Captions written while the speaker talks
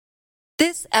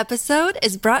This episode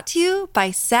is brought to you by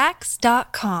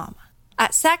Sax.com.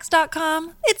 At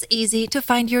Sax.com, it's easy to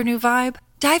find your new vibe.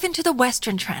 Dive into the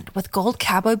Western trend with gold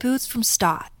cowboy boots from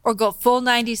Stott, or go full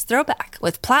 90s throwback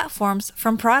with platforms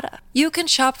from Prada. You can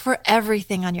shop for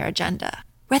everything on your agenda,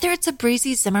 whether it's a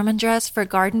breezy Zimmermann dress for a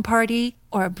garden party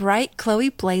or a bright Chloe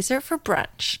blazer for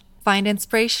brunch. Find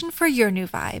inspiration for your new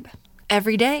vibe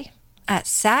every day at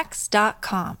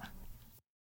Sax.com.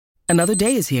 Another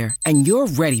day is here, and you're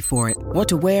ready for it. What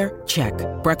to wear? Check.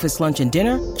 Breakfast, lunch, and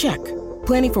dinner? Check.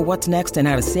 Planning for what's next and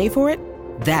how to save for it?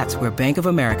 That's where Bank of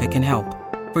America can help.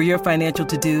 For your financial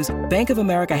to-dos, Bank of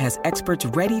America has experts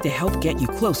ready to help get you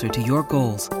closer to your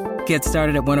goals. Get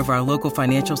started at one of our local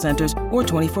financial centers or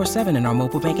 24/7 in our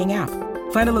mobile banking app.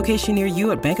 Find a location near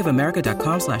you at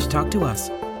bankofamerica.com/talktous.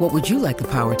 What would you like the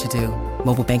power to do?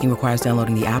 Mobile banking requires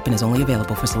downloading the app and is only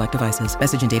available for select devices.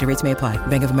 Message and data rates may apply.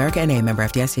 Bank of America N.A., member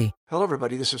FDIC. Hello,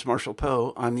 everybody. This is Marshall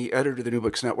Poe. I'm the editor of the New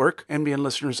Books Network. NBN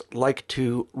listeners like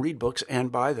to read books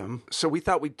and buy them. So we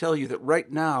thought we'd tell you that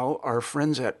right now, our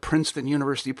friends at Princeton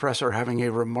University Press are having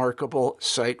a remarkable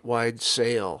site-wide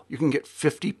sale. You can get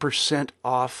 50%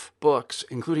 off books,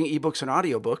 including ebooks and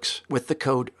audiobooks, with the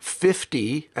code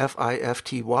 50,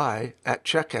 F-I-F-T-Y, at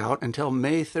checkout until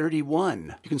May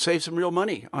 31. You can save some real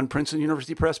money on Princeton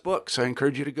University Press books. I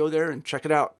encourage you to go there and check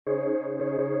it out.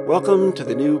 Welcome to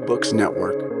the New Books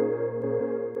Network.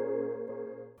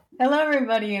 Hello,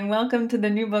 everybody, and welcome to the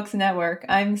New Books Network.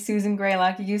 I'm Susan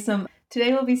Greylock Yusum.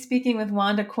 Today we'll be speaking with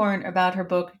Wanda Corn about her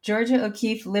book, Georgia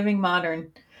O'Keeffe, Living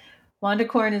Modern. Wanda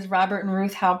Corn is Robert and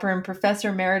Ruth Halpern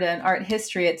Professor Emerita in Art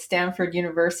History at Stanford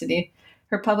University.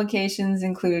 Her publications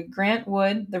include Grant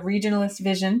Wood, The Regionalist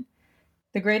Vision,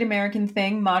 The Great American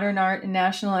Thing, Modern Art and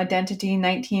National Identity,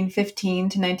 1915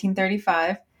 to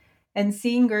 1935, and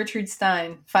Seeing Gertrude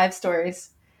Stein, 5 stories.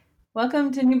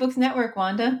 Welcome to New Books Network,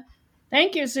 Wanda.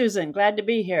 Thank you, Susan. Glad to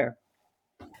be here.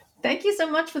 Thank you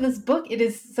so much for this book. It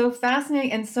is so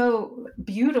fascinating and so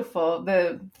beautiful.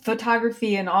 The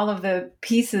photography and all of the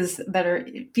pieces that are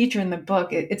featured in the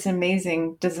book, it's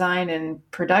amazing design and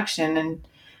production.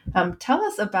 And tell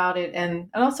us about it. And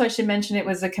also I should mention it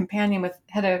was a companion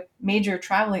had a major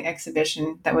traveling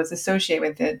exhibition that was associated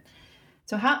with it.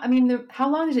 So how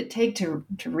long did it take to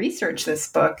research this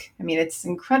book? I mean, it's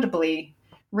incredibly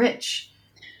rich.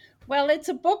 Well, it's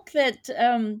a book that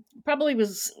probably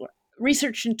was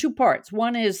researched in 2 parts.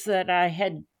 One is that I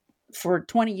had, for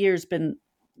 20 years, been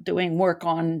doing work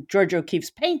on Georgia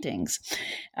O'Keeffe's paintings.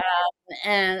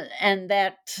 And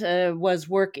that was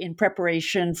work in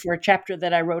preparation for a chapter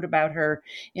that I wrote about her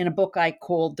in a book I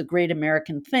called The Great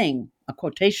American Thing, a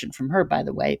quotation from her, by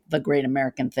the way, The Great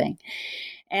American Thing.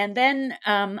 And then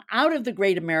out of The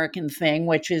Great American Thing,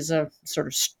 which is a sort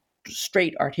of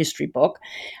straight art history book,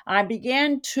 I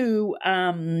began to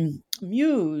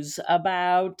muse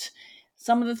about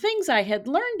some of the things I had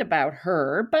learned about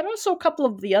her, but also a couple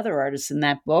of the other artists in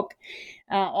that book,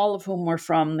 all of whom were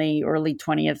from the early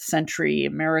 20th century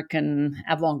American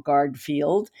avant-garde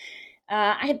field.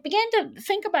 I began to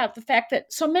think about the fact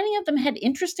that so many of them had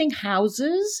interesting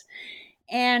houses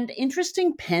and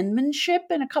interesting penmanship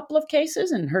in a couple of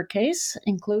cases, in her case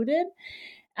included.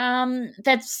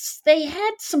 That they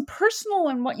had some personal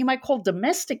and what you might call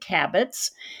domestic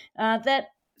habits that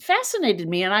fascinated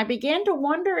me. And I began to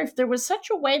wonder if there was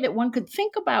such a way that one could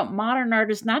think about modern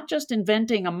art as not just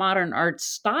inventing a modern art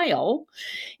style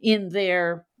in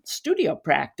their studio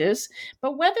practice,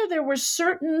 but whether there were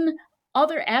certain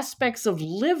other aspects of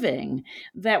living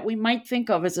that we might think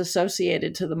of as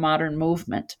associated to the modern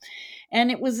movement.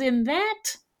 And it was in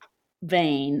that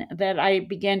vein that I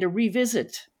began to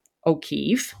revisit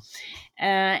O'Keeffe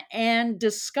and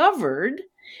discovered,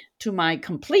 to my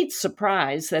complete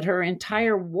surprise, that her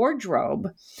entire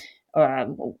wardrobe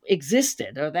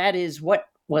existed, or that is what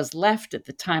was left at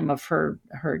the time of her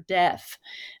death.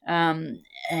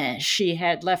 She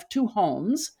had left 2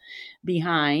 homes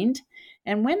behind,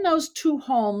 and when those 2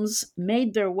 homes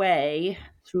made their way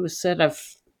through a set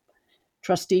of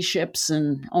trusteeships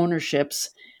and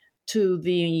ownerships to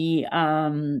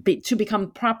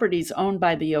become properties owned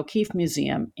by the O'Keeffe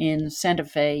Museum in Santa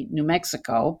Fe, New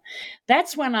Mexico.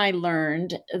 That's when I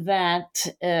learned that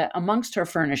amongst her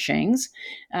furnishings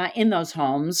in those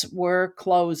homes were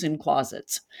clothes in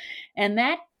closets. And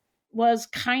that was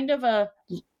kind of a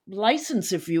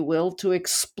license, if you will, to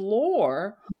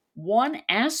explore one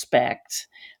aspect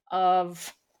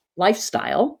of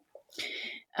lifestyle.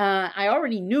 I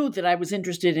already knew that I was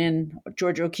interested in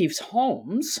Georgia O'Keeffe's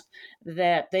homes,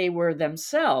 that they were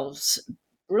themselves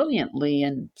brilliantly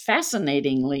and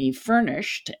fascinatingly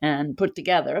furnished and put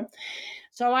together.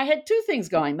 So I had two things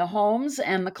going, the homes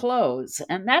and the clothes.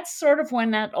 And that's sort of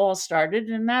when that all started.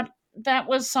 And that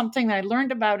was something I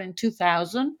learned about in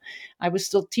 2000. I was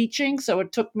still teaching, so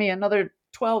it took me another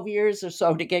 12 years or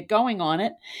so to get going on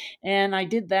it. And I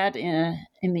did that in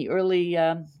the early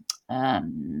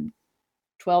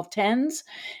 1210s.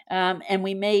 And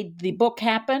we made the book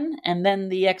happen. And then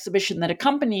the exhibition that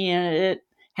accompanied it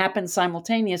happened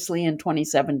simultaneously in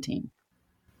 2017.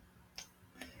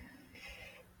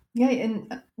 Yeah,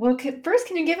 and well, first,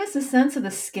 can you give us a sense of the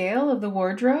scale of the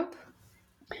wardrobe?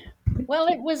 Well,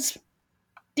 it was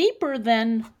deeper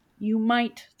than you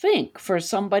might think for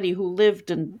somebody who lived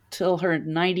until her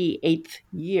 98th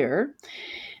year,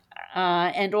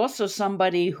 and also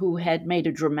somebody who had made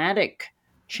a dramatic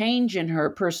change in her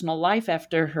personal life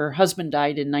after her husband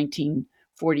died in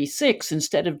 1946.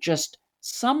 Instead of just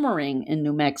summering in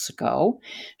New Mexico,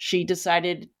 she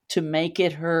decided to make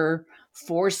it her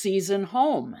four-season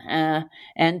home,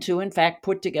 and to, in fact,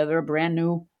 put together a brand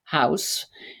new house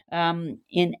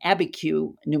in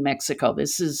Abiquiu, New Mexico.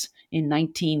 This is in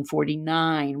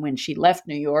 1949 when she left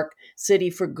New York City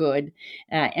for good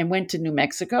and went to New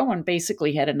Mexico and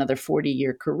basically had another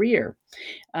 40-year career,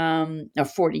 or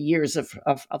 40 years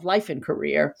of life and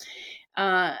career.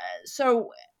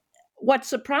 So what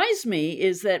surprised me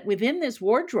is that within this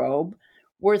wardrobe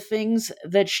were things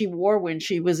that she wore when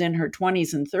she was in her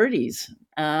 20s and 30s.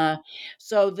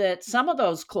 So that some of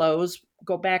those clothes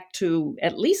go back to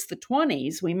at least the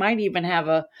 20s. We might even have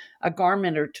a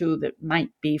garment or two that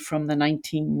might be from the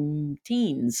 19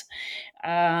 teens.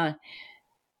 And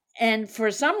for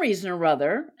some reason or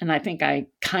other, and I think I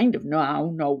kind of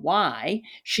now know why,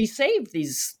 she saved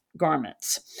these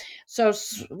garments. So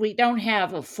we don't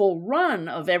have a full run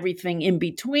of everything in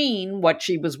between what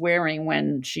she was wearing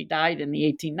when she died in the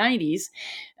 1890s.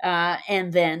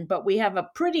 But we have a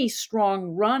pretty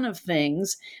strong run of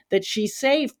things that she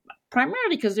saved,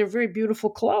 primarily because they're very beautiful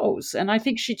clothes. And I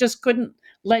think she just couldn't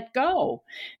let go.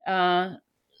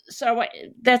 So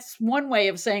that's one way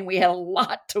of saying we had a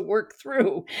lot to work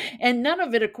through. And none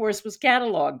of it, of course, was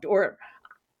cataloged or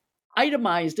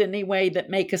itemized in any way that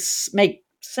make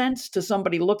sense to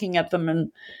somebody looking at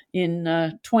them in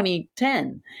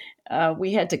 2010.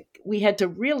 We had to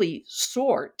really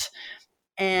sort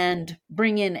and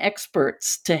bring in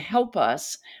experts to help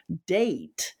us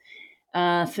date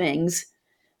things.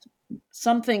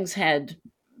 Some things had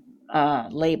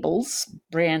labels,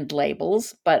 brand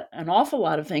labels, but an awful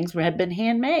lot of things had been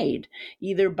handmade,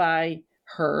 either by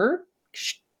her,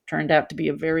 she turned out to be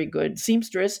a very good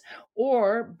seamstress,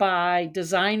 or by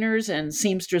designers and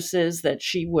seamstresses that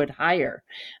she would hire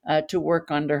to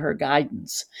work under her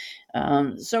guidance.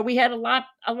 So we had a lot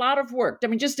of work. I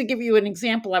mean, just to give you an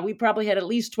example, we probably had at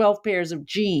least 12 pairs of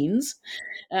jeans.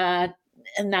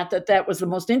 And not that was the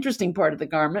most interesting part of the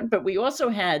garment, but we also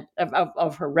had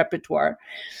of her repertoire.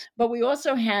 But we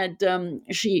also had,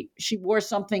 she wore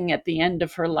something at the end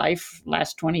of her life,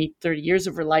 last 20, 30 years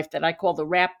of her life, that I call the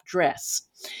wrap dress.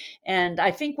 And I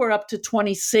think we're up to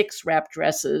 26 wrap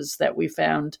dresses that we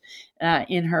found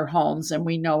in her homes. And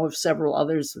we know of several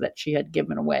others that she had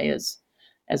given away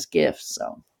as gifts.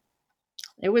 So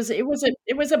it was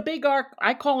a big arc.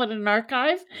 I call it an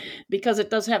archive because it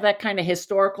does have that kind of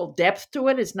historical depth to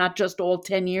it. It's not just all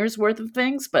 10 years worth of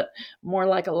things, but more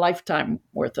like a lifetime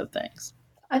worth of things.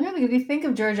 I know that you think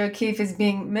of Georgia O'Keeffe as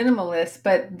being minimalist,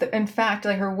 but in fact,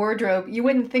 like her wardrobe, you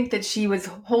wouldn't think that she was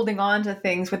holding on to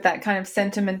things with that kind of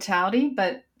sentimentality.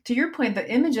 But to your point, the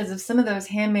images of some of those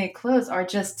handmade clothes are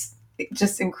just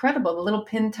incredible. The little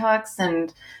pin tucks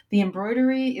and the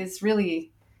embroidery is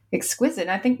really exquisite.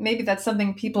 And I think maybe that's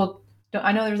something people don't.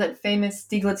 I know there's that famous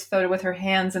Stieglitz photo with her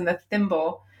hands and the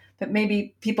thimble, but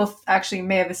maybe people actually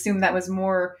may have assumed that was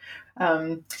more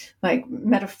like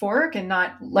metaphoric and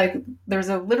not like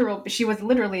she was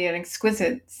literally an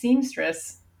exquisite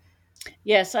seamstress.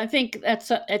 Yes, I think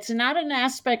it's not an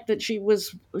aspect that she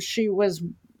was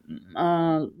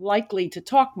likely to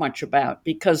talk much about,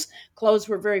 because clothes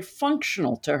were very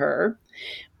functional to her,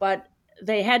 but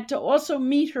they had to also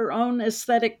meet her own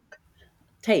aesthetic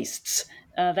tastes.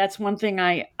 That's one thing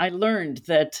I learned,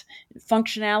 that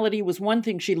functionality was one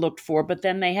thing she looked for, but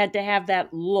then they had to have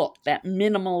that look, that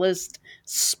minimalist,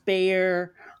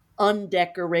 spare,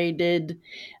 undecorated,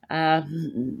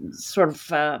 sort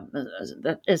of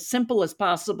as simple as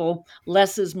possible,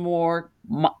 less is more,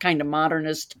 kind of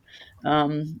modernist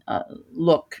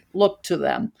look to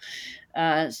them.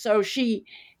 So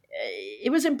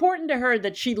it was important to her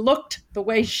that she looked the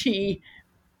way she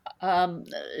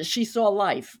saw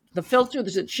life. The filter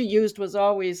that she used was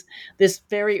always this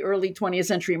very early 20th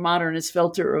century modernist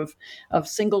filter of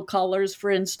single colors, for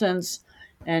instance,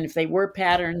 And if they were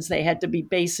patterns, they had to be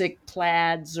basic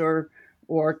plaids or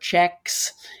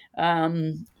checks.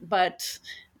 But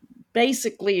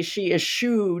basically, she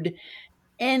eschewed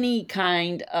any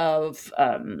kind of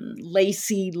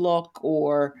lacy look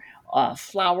or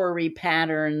flowery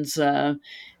patterns.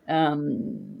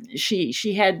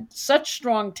 She had such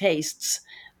strong tastes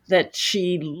that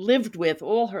she lived with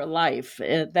all her life,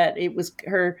 that it was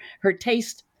her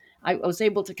taste. I was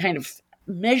able to kind of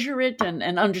measure it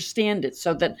and understand it,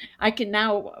 so that I can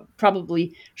now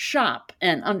probably shop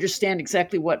and understand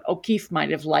exactly what O'Keeffe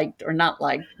might have liked or not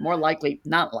liked, more likely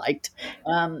not liked,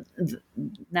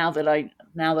 now that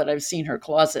I've seen her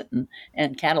closet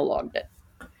and cataloged it.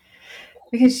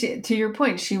 Because to your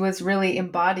point, she was really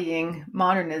embodying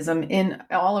modernism in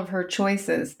all of her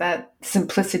choices, that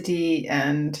simplicity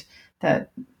and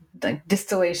that like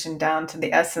distillation down to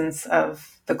the essence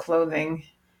of the clothing.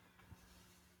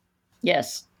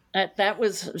 Yes, that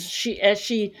was she. As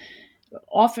she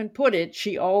often put it,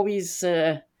 she always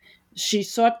she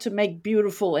sought to make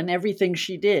beautiful in everything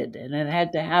she did, and it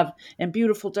had to have, and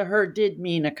beautiful to her did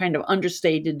mean a kind of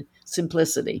understated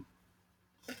simplicity.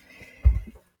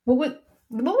 Well, what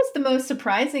was the most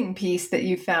surprising piece that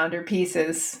you found, or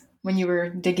pieces, when you were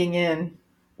digging in?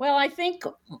 Well, I think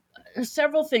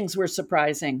several things were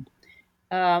surprising.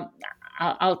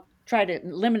 I'll try to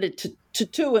limit it to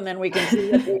two, and then we can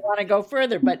see if we want to go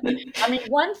further. But I mean,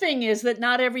 one thing is that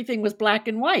not everything was black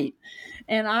and white.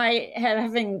 And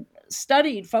having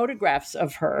studied photographs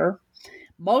of her,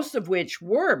 most of which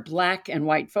were black and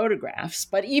white photographs,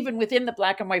 but even within the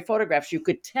black and white photographs, you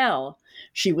could tell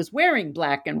she was wearing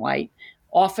black and white,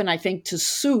 often, I think, to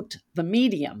suit the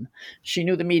medium. She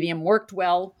knew the medium worked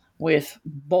well with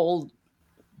bold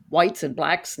whites and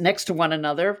blacks next to one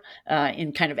another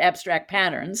in kind of abstract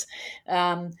patterns.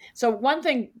 So one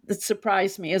thing that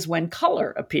surprised me is when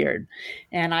color appeared.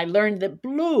 And I learned that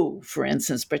blue, for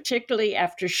instance, particularly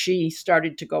after she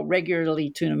started to go regularly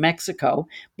to New Mexico,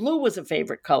 blue was a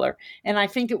favorite color. And I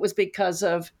think it was because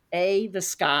of the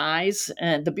skies,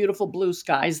 the beautiful blue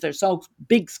skies. They're so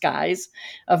big skies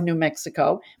of New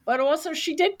Mexico. But also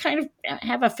she did kind of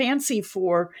have a fancy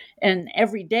for an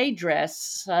everyday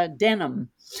dress, denim.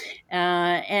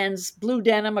 And blue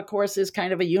denim, of course, is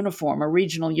kind of a uniform, a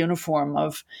regional uniform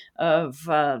of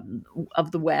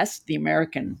the West, the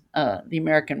American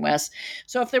West.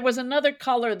 So if there was another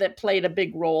color that played a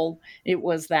big role, it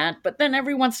was that. But then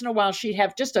every once in a while, she'd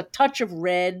have just a touch of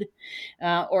red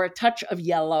or a touch of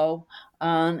yellow,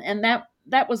 and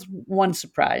that was one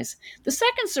surprise. The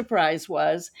second surprise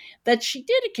was that she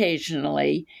did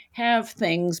occasionally have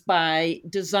things by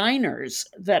designers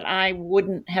that I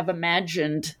wouldn't have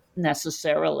imagined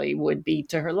necessarily would be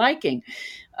to her liking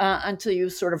until you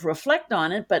sort of reflect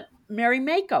on it. But Mary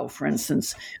Mako, for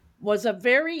instance, was a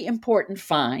very important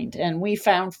find. And we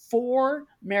found 4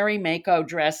 Mary Mako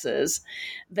dresses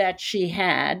that she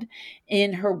had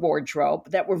in her wardrobe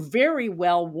that were very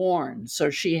well worn. So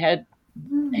she had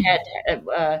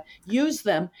used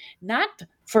them not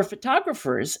for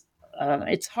photographers.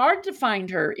 It's hard to find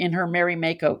her in her Mary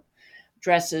Mako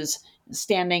dresses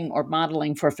standing or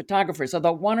modeling for photographers,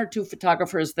 although 1 or 2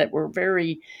 photographers that were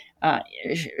very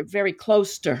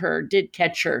close to her did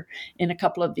catch her in a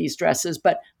couple of these dresses.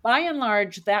 But by and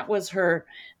large, that was her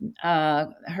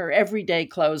everyday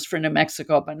clothes for New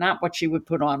Mexico, but not what she would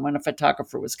put on when a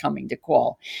photographer was coming to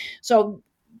call. So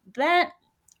that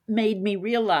made me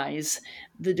realize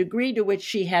the degree to which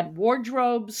she had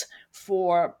wardrobes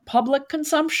for public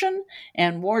consumption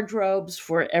and wardrobes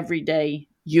for everyday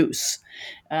use.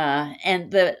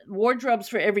 And the wardrobes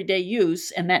for everyday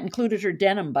use, and that included her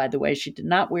denim, by the way. She did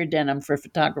not wear denim for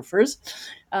photographers.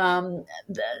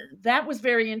 That was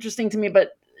very interesting to me,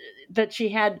 but that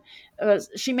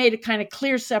she made a kind of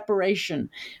clear separation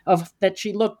of that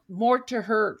she looked more to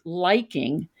her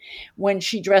liking when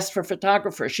she dressed for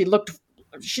photographers. She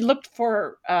looked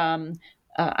for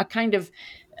a kind of,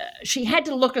 she had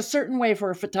to look a certain way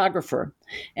for a photographer.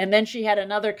 And then she had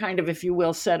another kind of, if you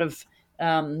will, set of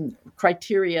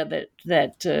criteria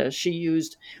that she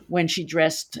used when she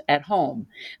dressed at home.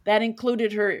 That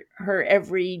included her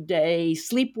everyday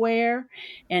sleepwear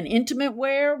and intimate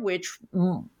wear, which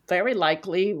very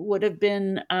likely would have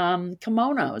been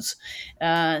kimonos.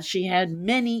 She had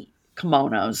many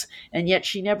kimonos, and yet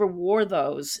she never wore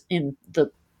those in the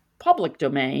public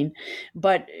domain,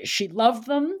 but she loved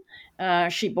them.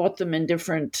 She bought them in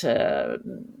different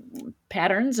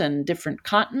patterns and different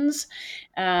cottons.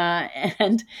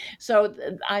 And so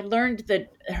I learned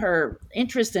that her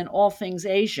interest in all things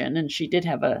Asian, and she did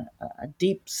have a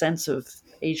deep sense of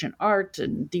Asian art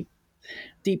and deep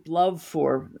deep love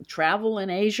for travel in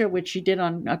Asia, which she did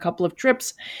on a couple of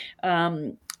trips.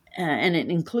 And it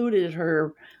included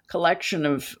her collection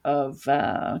of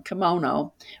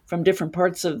kimono from different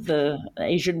parts of the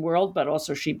Asian world, but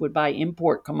also she would buy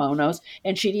import kimonos,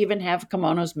 and she'd even have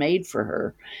kimonos made for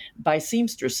her by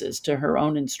seamstresses to her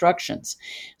own instructions.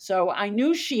 So I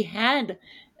knew she had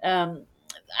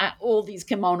all these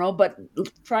kimono, but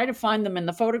try to find them in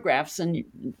the photographs, and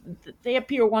they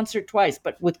appear once or twice,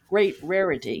 but with great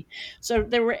rarity. So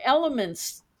there were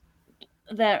elements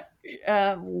that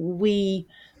we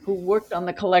who worked on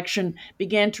the collection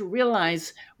began to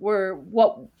realize were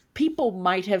what people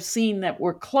might have seen that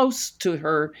were close to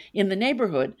her in the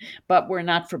neighborhood, but were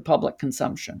not for public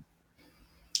consumption.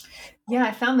 Yeah,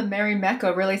 I found the Mary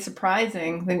Mecco really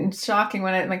surprising and shocking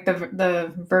when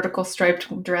the vertical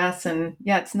striped dress, and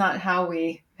yeah, it's not how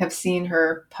we have seen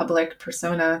her public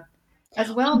persona. As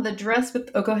well, the dress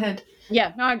with, oh, go ahead.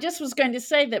 Yeah, no, I just was going to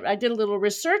say that I did a little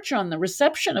research on the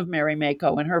reception of Mary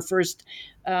Mako in her first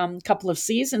couple of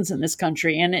seasons in this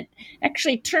country. And it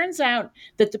actually turns out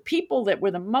that the people that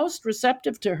were the most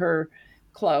receptive to her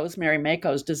clothes, Mary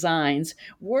Mako's designs,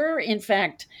 were in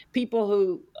fact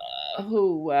people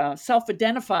who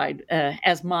self-identified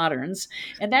as moderns,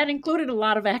 and that included a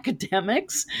lot of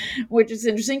academics, which is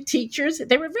interesting. Teachers,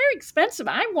 they were very expensive.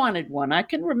 I wanted one. I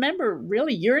can remember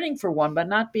really yearning for one, but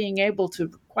not being able to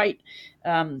quite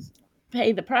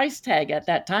pay the price tag at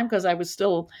that time because I was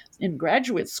still in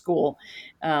graduate school.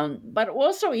 But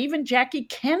also even Jackie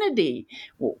Kennedy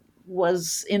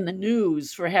was in the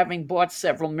news for having bought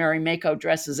several Mary Mako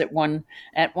dresses at one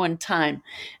time.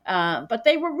 But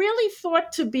they were really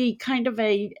thought to be kind of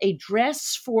a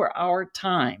dress for our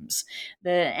times.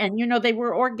 And they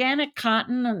were organic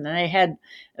cotton, and they had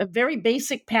very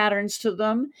basic patterns to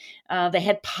them. They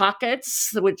had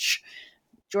pockets, which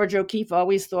Georgia O'Keeffe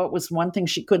always thought was one thing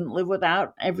she couldn't live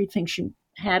without. Everything she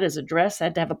had as a dress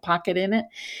had to have a pocket in it.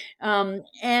 And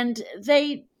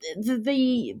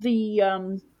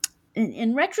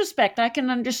in retrospect, I can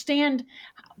understand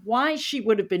why she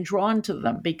would have been drawn to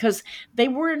them, because they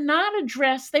were not a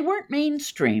dress. They weren't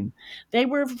mainstream. They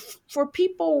were for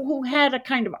people who had a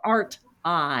kind of art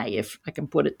eye, if I can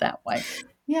put it that way.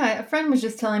 Yeah, a friend was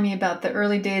just telling me about the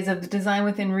early days of the Design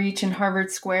Within Reach in Harvard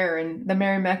Square and the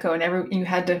Mary Mecco, and you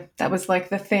had to, that was like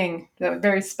the thing, that was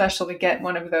very special to get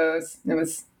one of those. It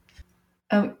was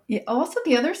also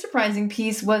the other surprising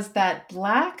piece was that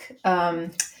black,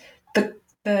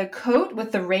 the coat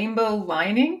with the rainbow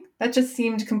lining, that just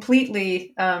seemed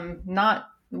completely not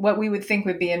what we would think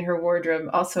would be in her wardrobe.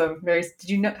 Also, did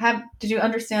you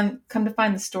understand, come to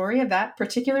find the story of that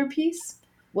particular piece?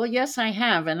 Well, yes, I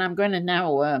have, and I'm going to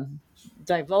now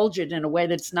divulge it in a way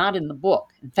that's not in the book.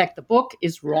 In fact, the book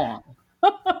is wrong.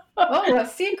 Oh, a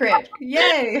secret!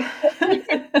 Yay!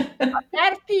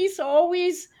 That piece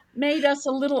always made us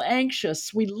a little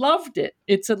anxious. We loved it.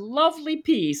 It's a lovely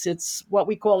piece. It's what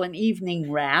we call an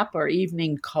evening wrap or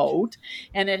evening coat.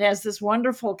 And it has this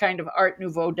wonderful kind of Art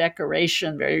Nouveau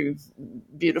decoration, very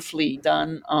beautifully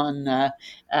done on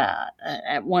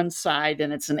at one side.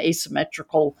 And it's an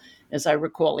asymmetrical, as I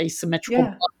recall,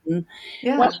 button.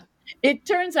 Yeah. Well, it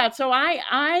turns out, so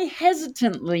I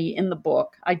hesitantly in the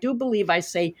book, I do believe I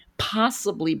say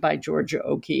possibly by Georgia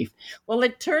O'Keeffe. Well,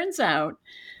 it turns out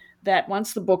that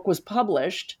once the book was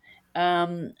published,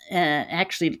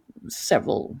 actually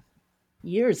several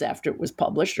years after it was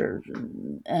published,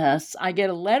 I get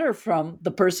a letter from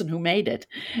the person who made it.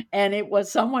 And it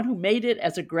was someone who made it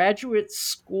as a graduate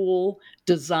school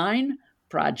design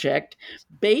project,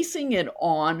 basing it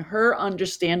on her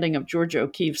understanding of Georgia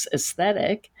O'Keeffe's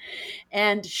aesthetic.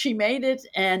 And she made it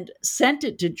and sent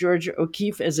it to Georgia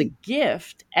O'Keeffe as a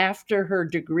gift after her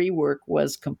degree work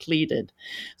was completed.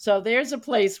 So there's a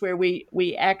place where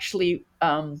we actually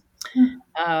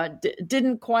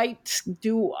didn't quite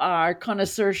do our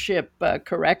connoisseurship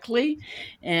correctly.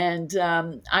 And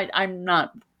I'm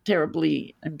not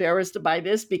terribly embarrassed by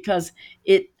this, because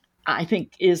it, I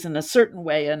think, is in a certain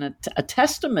way a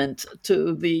testament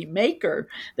to the maker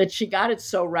that she got it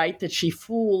so right that she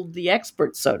fooled the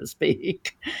experts, so to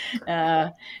speak.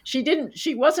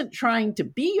 She wasn't trying to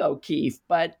be O'Keeffe,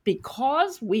 but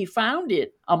because we found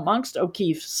it amongst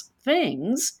O'Keeffe's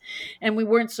things, and we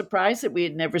weren't surprised that we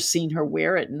had never seen her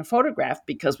wear it in a photograph,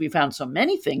 because we found so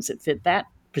many things that fit that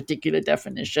particular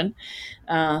definition.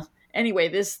 Anyway,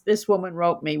 this woman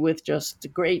wrote me with just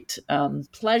great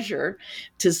pleasure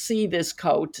to see this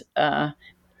coat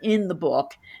in the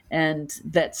book and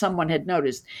that someone had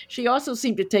noticed. She also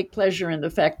seemed to take pleasure in the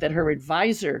fact that her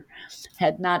advisor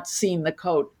had not seen the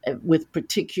coat with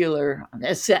particular,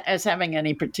 as having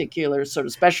any particular sort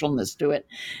of specialness to it.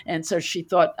 And so she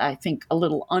thought, I think, a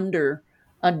little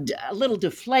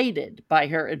deflated by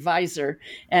her advisor,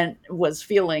 and was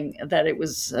feeling that it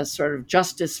was a sort of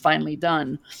justice finally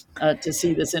done to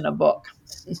see this in a book.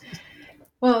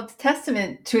 Well, it's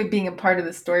testament to it being a part of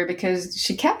the story because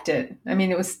she kept it. I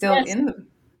mean, it was still in the,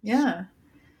 yeah.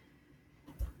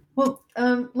 Well,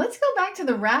 let's go back to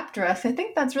the wrap dress. I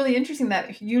think that's really interesting,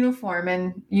 that uniform.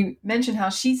 And you mentioned how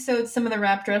she sewed some of the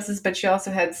wrap dresses, but she also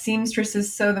had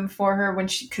seamstresses sew them for her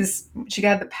because she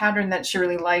got the pattern that she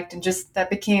really liked, and just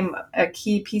that became a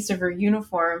key piece of her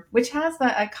uniform, which has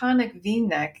that iconic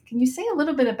V-neck. Can you say a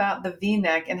little bit about the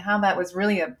V-neck and how that was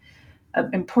really an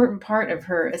important part of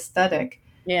her aesthetic?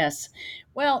 Yes.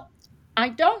 Well, I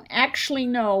don't actually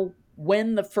know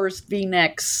when the first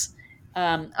V-necks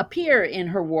appear in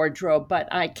her wardrobe, but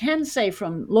I can say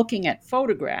from looking at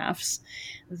photographs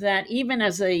that even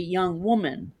as a young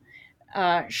woman,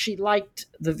 she liked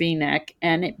the V-neck,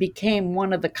 and it became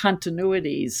one of the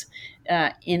continuities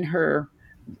in her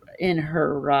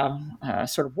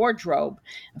sort of wardrobe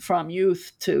from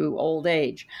youth to old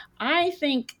age. I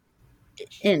think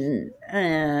in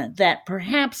that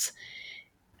perhaps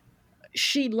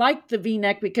she liked the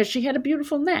V-neck because she had a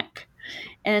beautiful neck.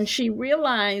 And she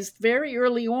realized very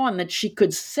early on that she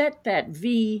could set that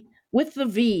V with the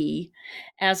V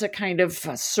as a kind of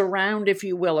surround, if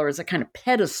you will, or as a kind of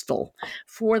pedestal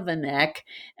for the neck.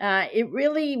 It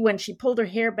really, when she pulled her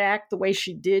hair back the way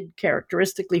she did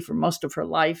characteristically for most of her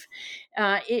life,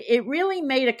 it really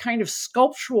made a kind of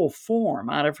sculptural form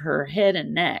out of her head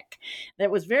and neck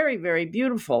that was very, very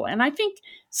beautiful. And I think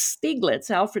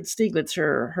Alfred Stieglitz,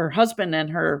 her husband and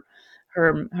her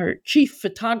chief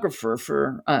photographer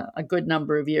for a good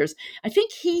number of years, I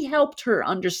think he helped her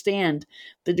understand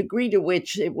the degree to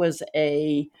which it was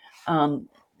a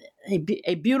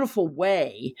beautiful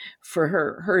way for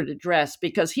her to dress,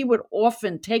 because he would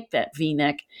often take that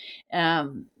V-neck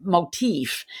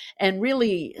motif and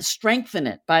really strengthen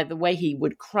it by the way he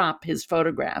would crop his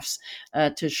photographs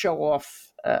to show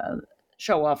off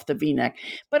the V-neck.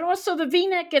 But also the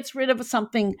V-neck gets rid of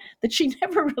something that she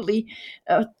never really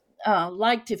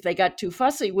liked if they got too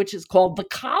fussy, which is called the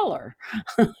collar.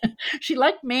 She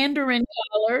liked mandarin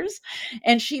collars,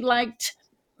 and she liked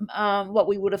what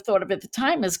we would have thought of at the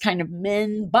time as kind of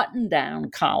men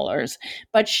button-down collars.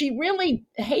 But she really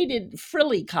hated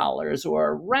frilly collars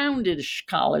or roundish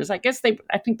collars. I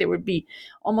think they would be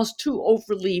almost too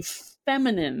overly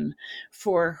feminine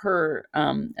for her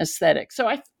aesthetic. So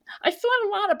I thought a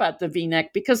lot about the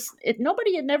V-neck because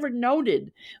nobody had never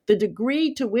noted the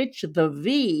degree to which the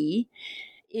V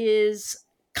is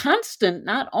constant,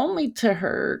 not only to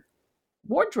her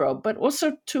wardrobe, but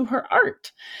also to her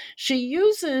art. She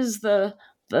uses the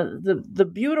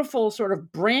beautiful sort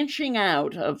of branching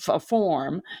out of a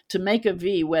form to make a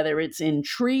V, whether it's in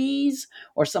trees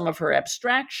or some of her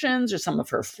abstractions or some of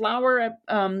her flower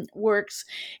works.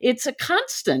 It's a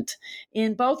constant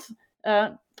in both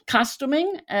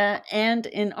costuming and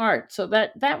in art. So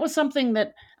that was something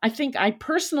that I think I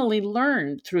personally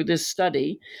learned through this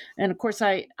study. And of course,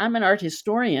 I'm an art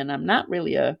historian. I'm not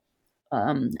really a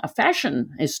fashion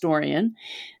historian.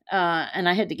 And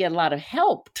I had to get a lot of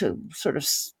help to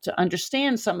to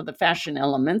understand some of the fashion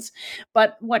elements.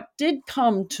 But what did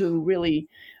come to really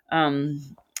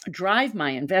drive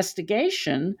my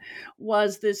investigation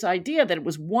was this idea that it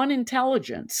was one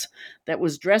intelligence that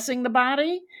was dressing the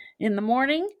body in the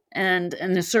morning and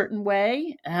in a certain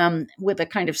way, with a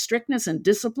kind of strictness and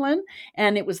discipline.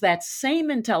 And it was that same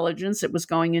intelligence that was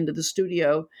going into the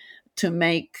studio to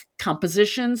make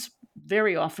compositions,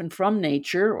 very often from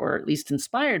nature, or at least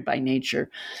inspired by nature.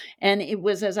 And it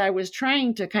was as I was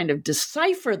trying to kind of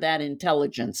decipher that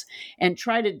intelligence and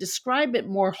try to describe it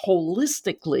more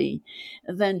holistically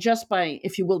than just by,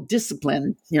 if you will,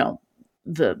 discipline,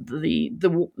 the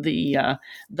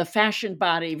fashion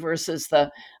body versus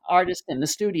the artist in the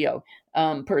studio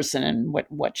person and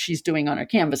what she's doing on her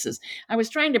canvases. I was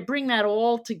trying to bring that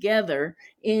all together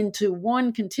into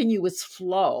one continuous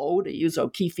flow, to use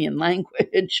O'Keefean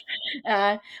language,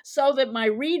 so that my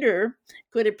reader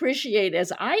could appreciate,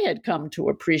 as I had come to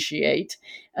appreciate,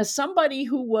 as somebody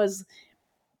who was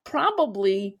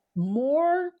probably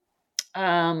more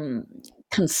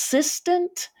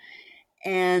consistent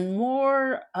and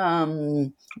more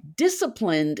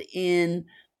disciplined in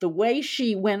the way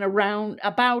she went around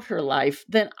about her life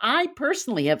than I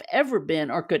personally have ever been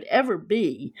or could ever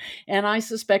be. And I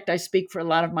suspect I speak for a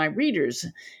lot of my readers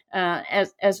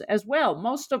as well.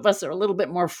 Most of us are a little bit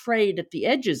more frayed at the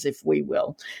edges, if we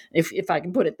will, if I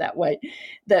can put it that way,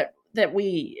 that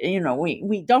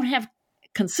we don't have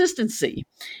consistency,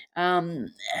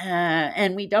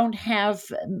 and we don't have,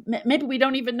 maybe we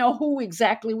don't even know who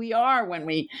exactly we are when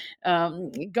we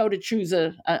go to choose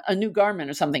a new garment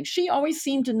or something. She always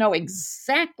seemed to know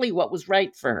exactly what was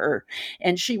right for her,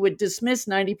 and she would dismiss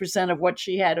 90% of what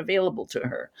she had available to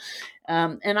her.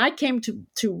 And I came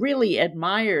to really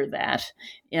admire that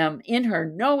in her,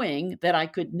 knowing that I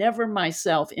could never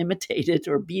myself imitate it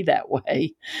or be that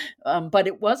way. But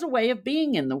it was a way of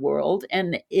being in the world,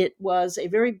 and it was a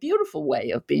very beautiful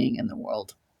way of being in the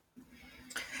world.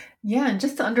 Yeah, and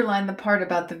just to underline the part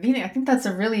about the V-neck, I think that's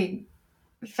a really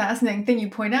fascinating thing you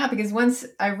point out, because once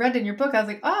I read in your book, I was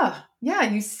like,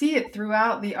 yeah, you see it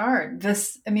throughout the art.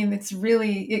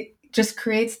 It just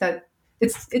creates that.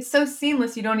 It's so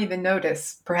seamless you don't even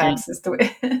notice, perhaps, is the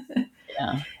way.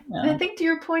 Yeah. And I think to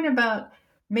your point about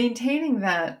maintaining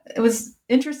that, it was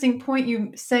interesting point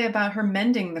you say about her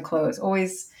mending the clothes,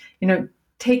 always,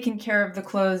 taking care of the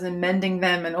clothes and mending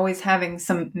them, and always having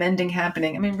some mending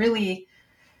happening. I mean, really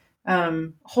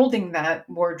holding that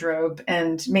wardrobe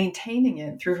and maintaining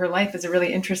it through her life is a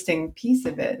really interesting piece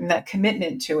of it, and that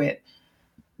commitment to it.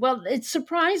 Well, it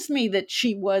surprised me that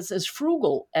she was as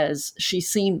frugal as she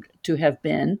seemed to have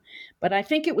been, but I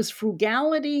think it was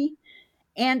frugality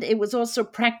and it was also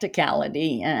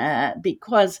practicality,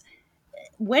 because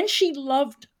when she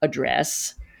loved a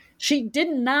dress, she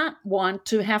did not want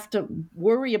to have to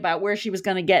worry about where she was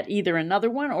going to get either another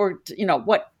one or,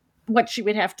 what she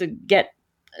would have to get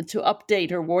to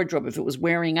update her wardrobe if it was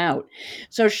wearing out.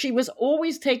 So she was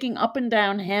always taking up and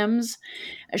down hems.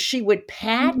 She would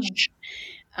patch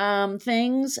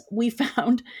things. We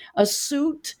found a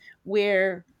suit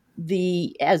where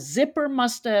the zipper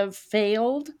must have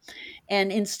failed,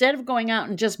 and instead of going out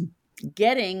and just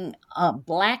getting a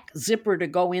black zipper to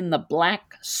go in the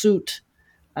black suit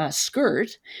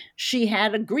skirt, she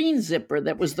had a green zipper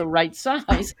that was the right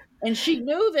size, and she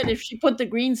knew that if she put the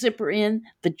green zipper in,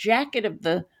 the jacket of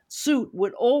the suit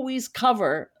would always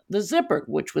cover the zipper,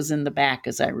 which was in the back,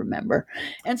 as I remember.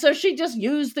 And so she just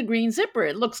used the green zipper.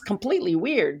 It looks completely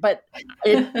weird, but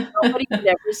nobody could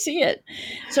ever see it.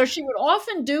 So she would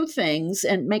often do things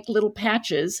and make little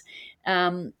patches,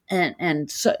 and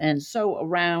so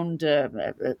around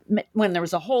when there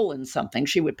was a hole in something,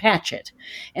 she would patch it,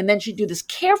 and then she'd do this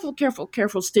careful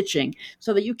stitching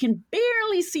so that you can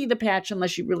barely see the patch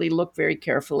unless you really look very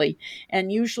carefully,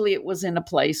 and usually it was in a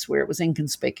place where it was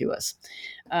inconspicuous.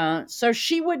 So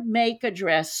she would make a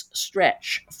dress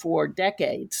stretch for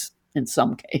decades in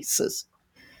some cases.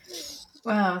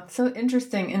 Wow, so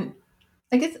interesting. And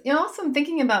I guess also I'm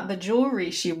thinking about the jewelry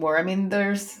she wore. I mean,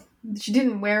 she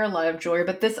didn't wear a lot of jewelry,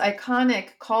 but this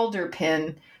iconic Calder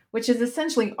pin, which is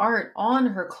essentially art on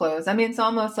her clothes. I mean, it's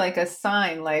almost like a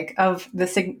sign, like of the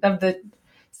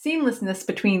seamlessness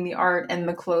between the art and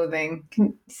the clothing. Can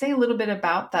you say a little bit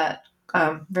about that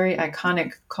very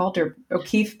iconic Calder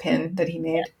O'Keeffe pin that he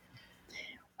made?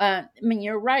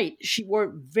 You're right. She wore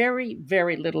very,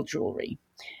 very little jewelry,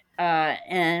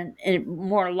 and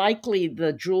more likely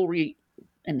the jewelry.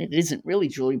 And it isn't really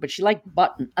jewelry, but she liked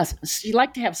she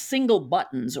liked to have single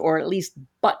buttons, or at least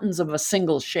buttons of a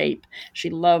single shape. She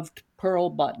loved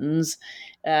pearl buttons,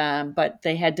 but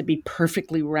they had to be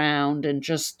perfectly round and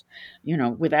just,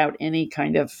 without any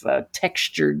kind of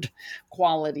textured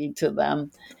quality to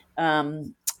them.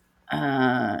 And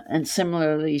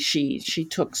similarly, she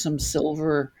took some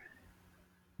silver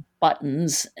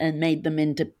buttons and made them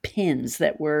into pins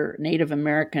that were Native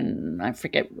American. I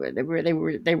forget where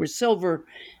they were silver.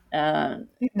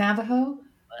 Navajo?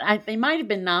 They might have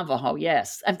been Navajo,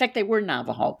 yes. In fact, they were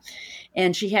Navajo.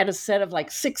 And she had a set of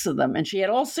like 6 of them, and she had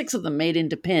all 6 of them made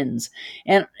into pins.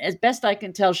 And as best I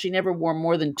can tell, she never wore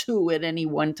more than 2 at any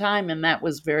one time, and that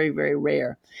was very, very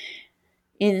rare.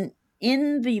 In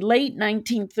the late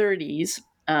 1930s,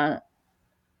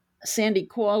 Sandy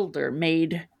Calder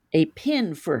made a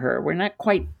pin for her. We're not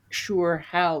quite sure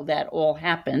how that all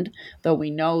happened, though we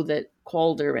know that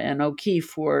Calder and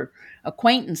O'Keeffe were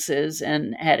acquaintances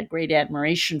and had a great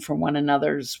admiration for one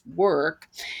another's work.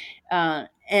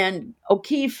 And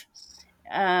O'Keeffe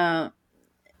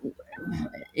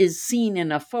is seen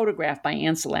in a photograph by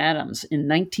Ansel Adams in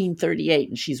 1938,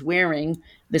 and she's wearing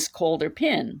this Calder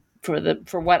pin.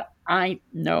 for what I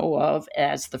know of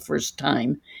as the first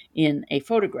time in a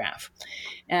photograph,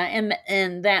 and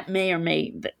that may or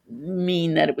may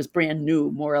mean that it was brand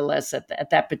new, more or less, at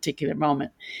that particular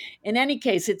moment. In any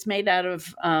case, it's made out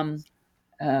of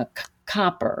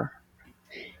copper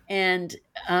and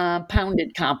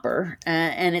pounded copper,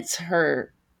 and it's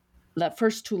the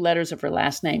first two letters of her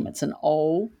last name. It's an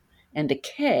O and a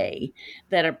K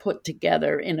that are put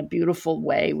together in a beautiful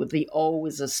way, with the O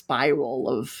is a spiral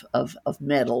of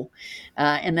metal,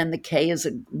 and then the K is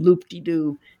a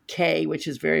loop-de-doo K, which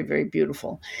is very, very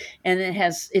beautiful. And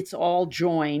it's all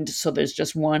joined, so there's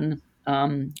just one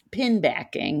pin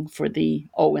backing for the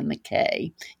O and the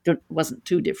K. It wasn't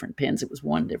two different pins, it was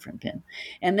one different pin.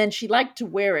 And then she liked to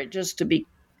wear it, just to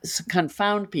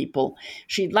confound people,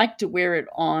 she'd like to wear it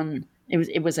on,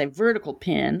 it was a vertical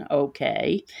pin,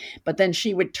 okay, but then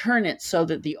she would turn it so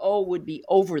that the O would be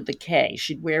over the K.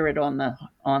 She'd wear it on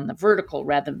the vertical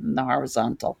rather than the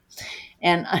horizontal.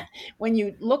 And when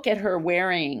you look at her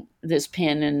wearing this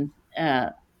pin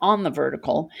and on the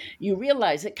vertical, you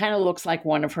realize it kind of looks like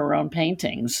one of her own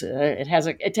paintings.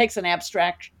 It takes an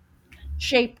abstract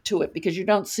shape to it, because you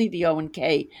don't see the O and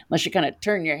K unless you kind of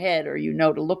turn your head or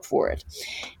to look for it.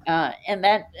 And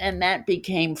that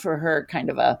became for her kind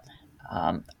of a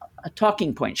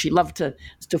talking point. She loved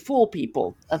to fool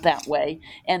people that way,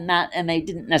 and they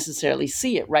didn't necessarily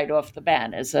see it right off the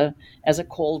bat as a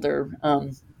Calder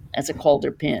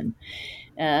pin.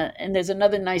 And there's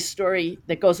another nice story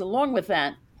that goes along with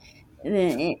that,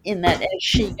 in that as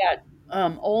she got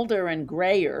older and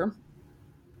grayer,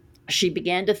 she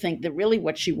began to think that really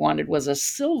what she wanted was a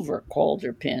silver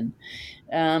Calder pin,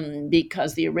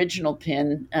 because the original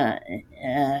pin,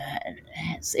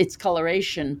 its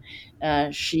coloration,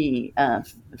 she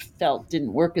felt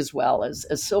didn't work as well as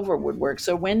silver would work.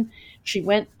 So when she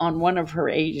went on one of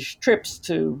her trips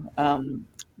to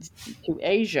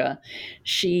Asia,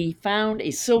 she found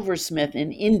a silversmith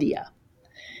in India,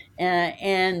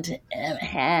 and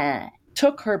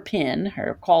took her pin,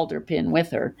 her Calder pin,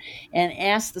 with her, and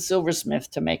asked the silversmith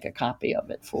to make a copy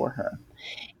of it for her.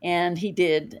 And he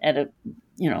did, at a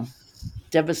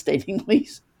devastatingly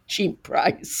cheap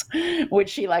price, which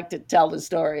she liked to tell the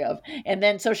story of. And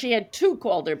then so she had two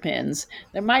Calder pins.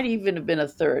 There might even have been a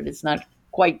third. It's not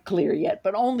quite clear yet,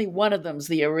 but only one of them's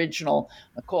the original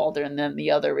Calder, and then the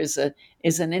other is an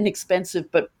inexpensive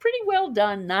but pretty well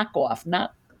done knockoff.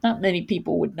 Not many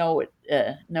people would know it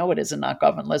as a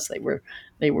knockoff unless they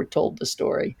were told the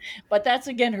story. But that's,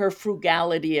 again, her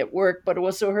frugality at work, but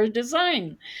also her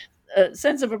design,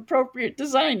 sense of appropriate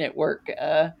design at work.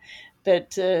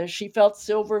 That she felt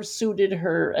silver suited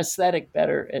her aesthetic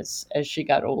better as she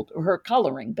got older, her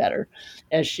coloring better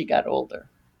as she got older.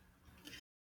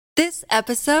 This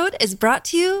episode is brought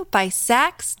to you by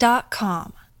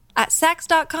Saks.com. At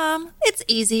Saks.com, it's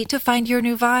easy to find your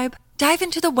new vibe. Dive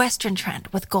into the Western trend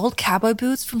with gold cowboy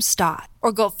boots from Stott,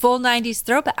 or go full 90s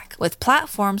throwback with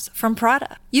platforms from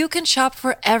Prada. You can shop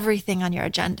for everything on your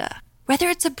agenda, whether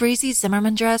it's a breezy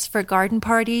Zimmermann dress for a garden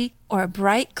party or a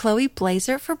bright Chloe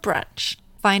blazer for brunch.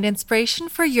 Find inspiration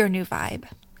for your new vibe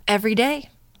every day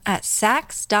at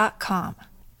Saks.com.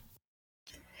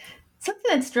 Something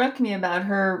that struck me about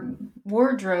her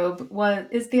wardrobe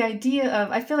is the idea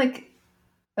of, I feel like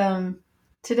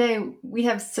today we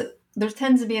have... there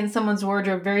tends to be in someone's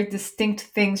wardrobe very distinct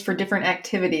things for different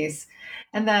activities.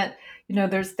 And that,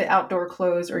 there's the outdoor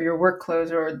clothes or your work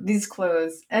clothes or these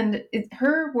clothes. And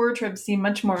her wardrobe seemed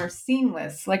much more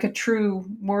seamless, like a true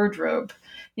wardrobe.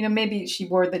 Maybe she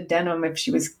wore the denim if she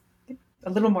was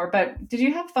a little more. But did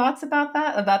you have thoughts about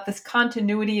that, about this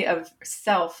continuity of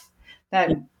self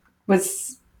that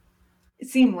was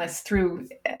seamless through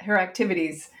her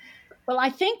activities? Well, I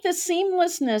think the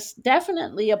seamlessness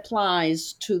definitely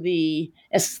applies to the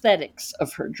aesthetics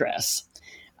of her dress.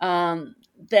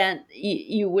 That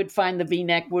you would find the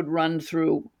V-neck would run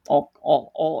through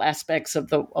all aspects of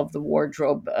the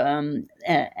wardrobe,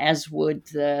 as would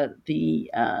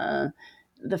the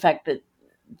fact that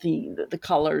the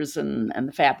colors and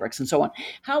the fabrics and so on.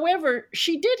 However,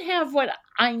 she did have what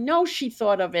I know she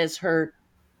thought of as her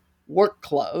work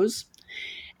clothes,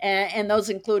 and those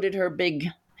included her big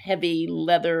heavy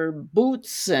leather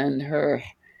boots and her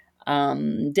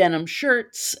denim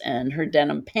shirts and her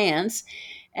denim pants.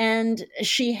 And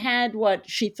she had what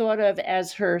she thought of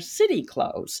as her city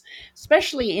clothes,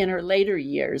 especially in her later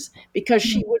years, because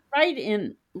she would write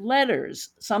in letters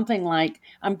something like,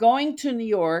 I'm going to New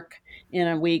York in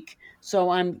a week, so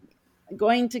I'm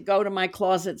going to go to my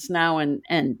closets now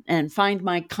and find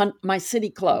my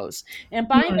city clothes. And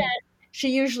by that,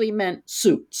 she usually meant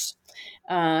suits.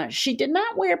 She did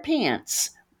not wear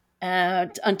pants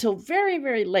until very,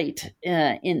 very late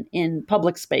in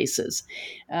public spaces.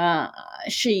 I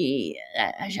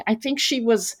think she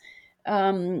was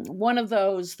one of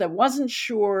those that wasn't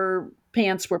sure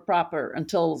pants were proper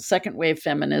until second wave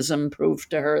feminism proved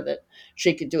to her that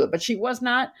she could do it. But she was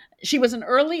not. She was an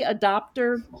early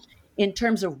adopter in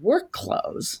terms of work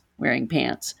clothes, wearing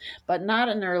pants, but not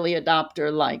an early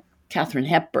adopter like Katharine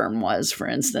Hepburn was, for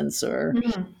instance, or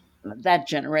that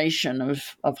generation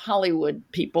of Hollywood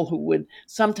people who would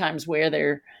sometimes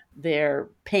wear their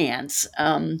pants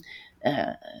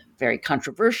very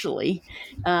controversially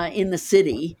in the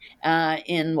city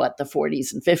in the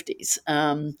 40s and 50s.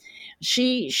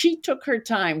 She took her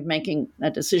time making a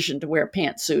decision to wear a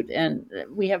pantsuit, and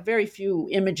we have very few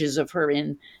images of her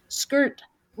in skirt.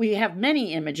 We have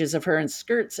many images of her in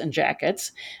skirts and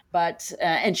jackets, but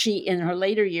and she in her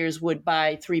later years would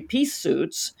buy 3-piece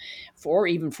suits, or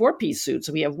even 4-piece suits.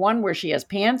 So we have one where she has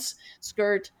pants,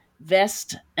 skirt,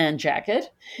 vest, and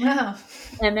jacket. Wow.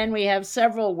 And then we have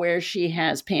several where she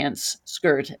has pants,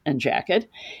 skirt, and jacket.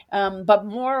 But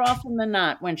more often than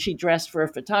not, when she dressed for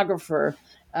a photographer,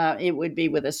 it would be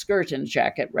with a skirt and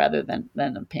jacket rather than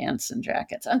the pants and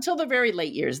jackets until the very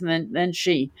late years. And then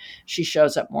she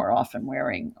shows up more often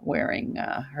wearing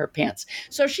her pants.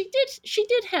 So she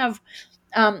did have,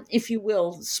 if you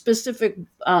will, specific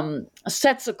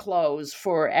sets of clothes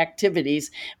for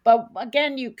activities. But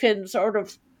again, you can sort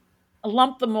of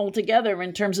lump them all together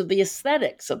in terms of the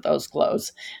aesthetics of those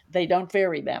clothes. They don't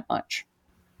vary that much.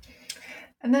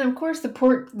 And then, of course,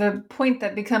 the point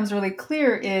that becomes really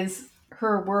clear is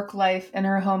her work life and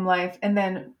her home life, and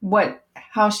then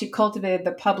how she cultivated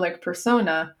the public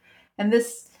persona. And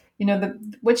this,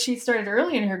 what she started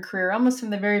early in her career, almost from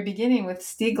the very beginning with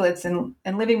Stieglitz and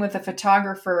living with a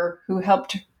photographer who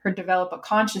helped her develop a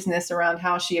consciousness around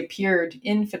how she appeared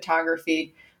in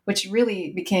photography, which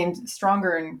really became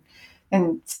stronger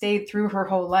and stayed through her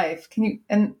whole life.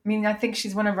 I think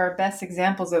she's one of our best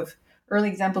early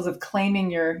examples of claiming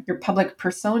your public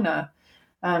persona.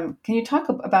 Can you talk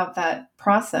about that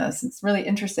process? It's really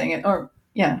interesting.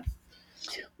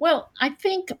 Well, I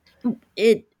think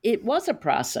it was a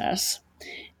process,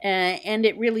 and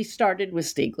it really started with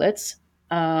Stieglitz.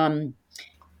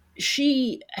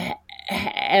 She,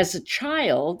 as a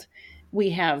child,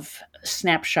 we have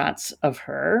snapshots of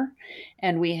her,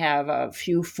 and we have a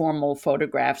few formal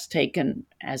photographs taken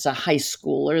as a high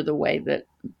schooler, the way that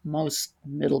most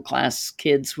middle-class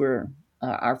kids are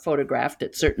photographed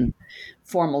at certain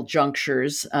formal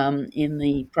junctures in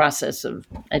the process of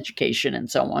education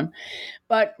and so on.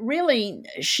 But really,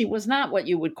 she was not what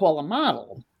you would call a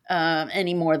model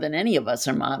any more than any of us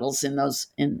are models in those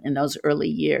early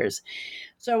years.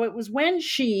 So it was when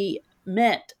she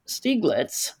met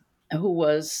Stieglitz, who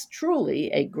was truly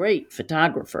a great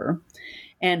photographer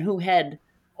and who had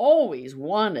always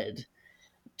wanted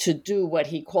to do what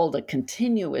he called a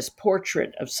continuous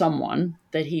portrait of someone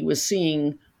that he was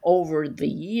seeing over the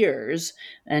years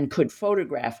and could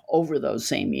photograph over those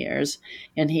same years.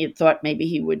 And he had thought maybe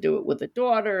he would do it with a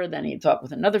daughter, then he thought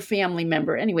with another family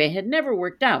member. Anyway, it had never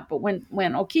worked out. But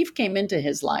when O'Keeffe came into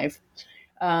his life,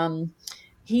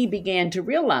 he began to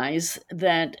realize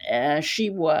that she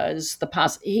offered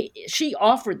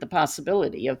the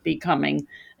possibility of becoming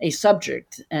a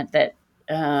subject that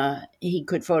he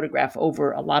could photograph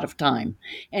over a lot of time.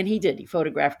 And he did. He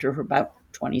photographed her for about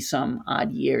 20-some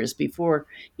odd years before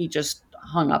he just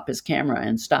hung up his camera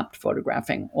and stopped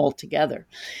photographing altogether.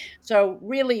 So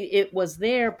really, it was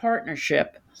their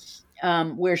partnership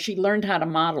where she learned how to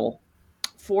model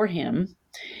for him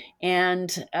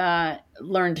and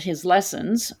learned his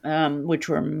lessons, which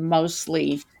were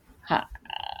mostly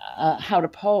how to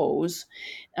pose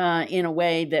in a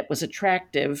way that was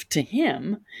attractive to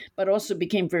him, but also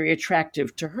became very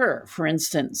attractive to her. For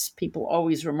instance, people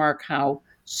always remark how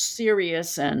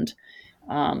serious and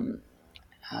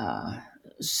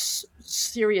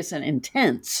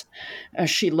intense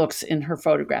she looks in her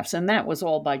photographs. And that was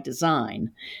all by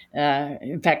design.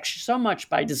 In fact, so much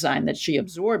by design that she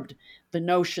absorbed the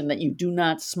notion that you do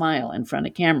not smile in front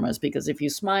of cameras, because if you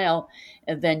smile,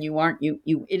 then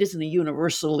it isn't a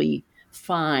universally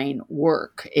fine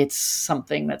work. It's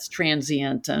something that's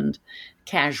transient and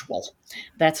casual.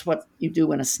 That's what you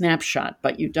do in a snapshot,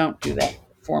 but you don't do that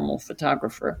formal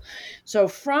photographer. So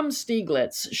from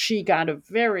Stieglitz, she got a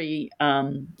very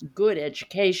good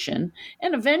education.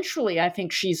 And eventually, I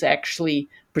think she's actually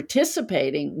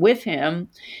participating with him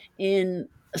in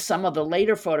some of the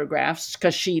later photographs,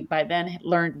 because she by then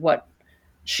learned what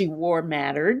she wore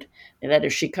mattered, that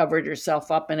if she covered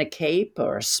herself up in a cape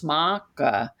or a smock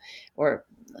or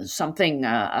something,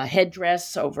 a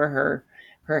headdress over her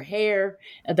her hair,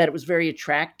 that it was very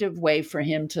attractive way for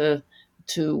him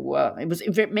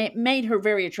it made her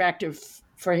very attractive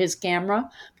for his camera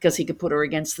because he could put her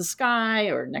against the sky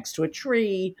or next to a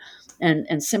tree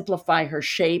and simplify her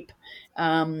shape,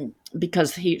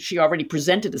 because she already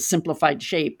presented a simplified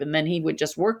shape, and then he would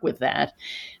just work with that.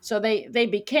 So they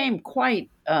became quite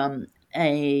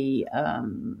a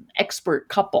expert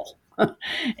couple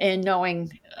in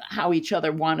knowing how each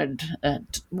other wanted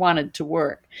to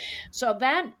work. So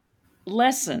that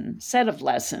set of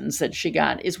lessons that she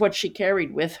got is what she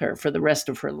carried with her for the rest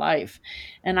of her life.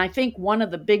 And I think one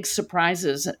of the big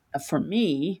surprises for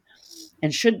me,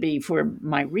 and should be for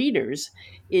my readers,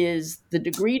 is the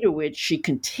degree to which she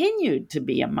continued to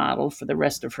be a model for the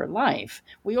rest of her life.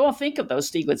 We all think of those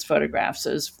Stieglitz photographs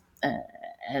as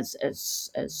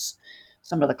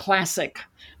some of the classic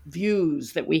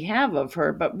views that we have of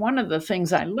her. But one of the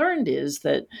things I learned is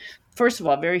that, first of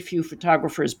all, very few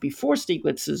photographers before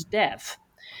Stieglitz's death,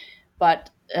 but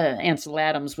Ansel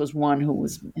Adams was one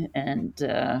and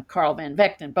Carl Van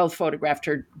Vechten both photographed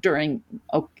her during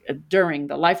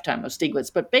the lifetime of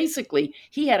Stieglitz. But basically,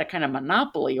 he had a kind of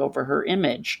monopoly over her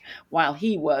image while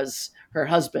he was her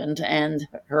husband and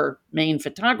her main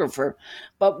photographer.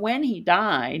 But when he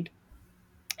died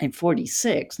in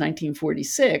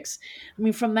 1946, I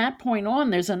mean, from that point on,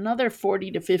 there's another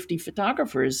 40 to 50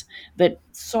 photographers that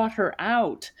sought her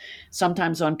out,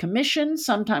 sometimes on commission,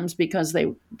 sometimes because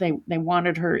they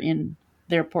wanted her in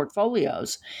their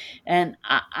portfolios. And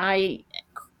I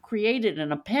created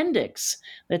an appendix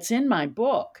that's in my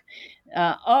book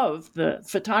of the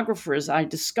photographers I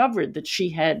discovered that she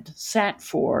had sat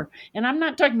for. And I'm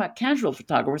not talking about casual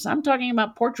photographers. I'm talking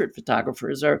about portrait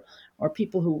photographers or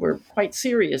people who were quite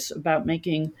serious about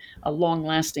making a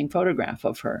long-lasting photograph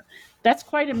of her. That's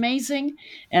quite amazing.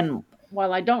 And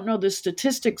while I don't know the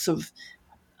statistics of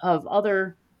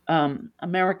other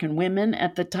American women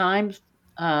at the time,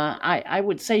 I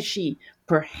would say she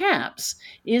perhaps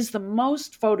is the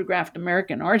most photographed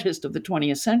American artist of the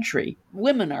 20th century.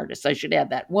 Women artist, I should add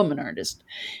that, woman artist.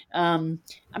 I'm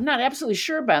not absolutely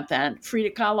sure about that.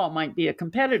 Frida Kahlo might be a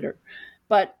competitor.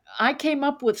 But I came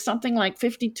up with something like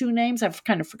 52 names, I've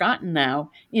kind of forgotten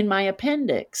now, in my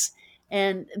appendix.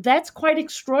 And that's quite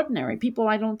extraordinary. People,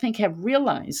 I don't think, have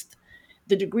realized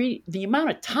the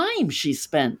amount of time she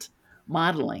spent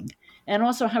modeling, and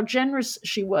also how generous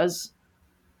she was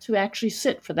to actually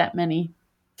sit for that many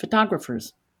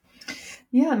photographers.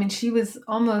 Yeah, I mean, she was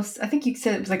almost, I think you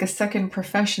said it was like a second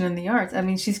profession in the arts. I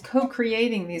mean, she's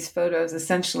co-creating these photos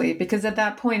essentially, because at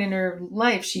that point in her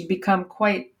life, she'd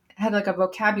had like a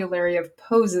vocabulary of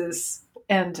poses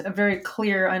and a very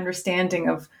clear understanding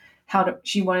of how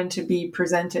she wanted to be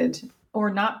presented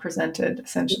or not presented,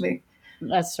 essentially.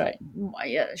 That's right.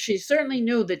 She certainly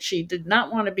knew that she did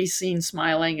not want to be seen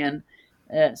smiling, and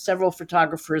several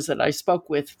photographers that I spoke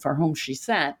with for whom she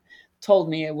sat told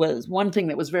me it was one thing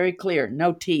that was very clear: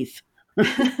 no teeth. I'll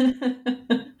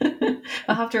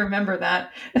have to remember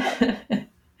that.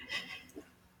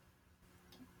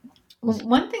 Well,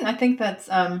 one thing I think that's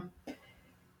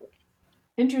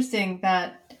interesting,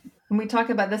 that when we talk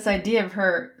about this idea of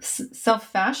her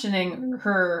self-fashioning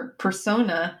her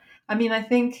persona, I mean, I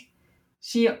think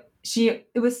it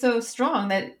was so strong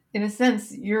that, in a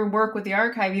sense, your work with the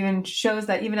archive even shows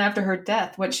that even after her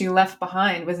death, what she left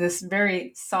behind was this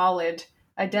very solid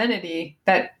identity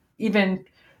that even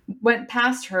went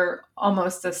past her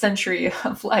almost a century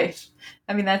of life.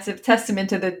 I mean, that's a testament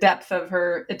to the depth of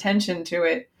her attention to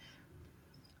it.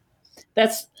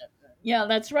 That's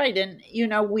right. And,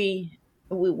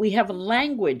 we have a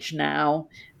language now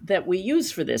that we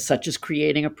use for this, such as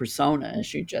creating a persona,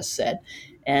 as you just said.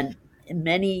 And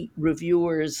many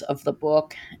reviewers of the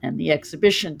book and the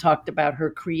exhibition talked about her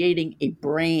creating a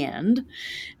brand.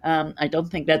 I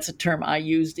don't think that's a term I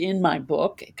used in my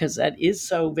book, because that is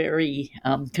so very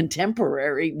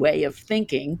contemporary way of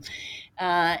thinking.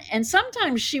 And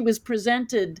sometimes she was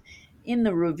presented in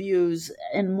the reviews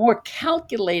in more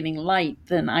calculating light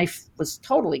than I was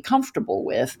totally comfortable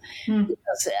with.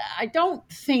 Because I don't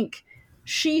think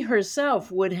she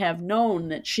herself would have known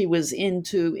that she was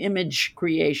into image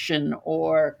creation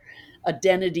or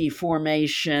identity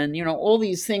formation, all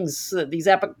these things,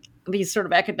 these sort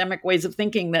of academic ways of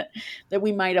thinking that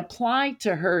we might apply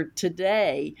to her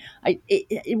today.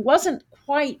 It wasn't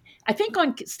quite, I think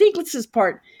on Stieglitz's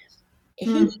part,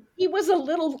 he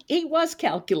was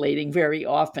calculating very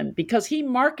often, because he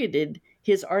marketed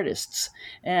his artists,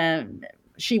 and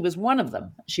she was one of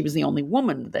them. She was the only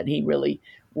woman that he really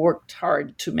worked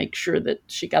hard to make sure that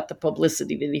she got the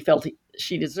publicity that he felt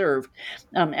she deserved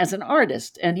as an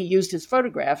artist. And he used his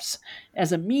photographs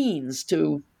as a means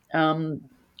to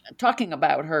talking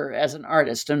about her as an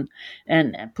artist and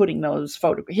putting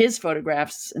his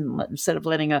photographs instead of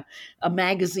letting a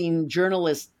magazine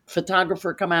journalist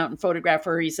photographer come out and photograph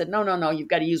her. He said, no, you've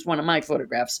got to use one of my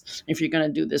photographs if you're going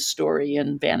to do this story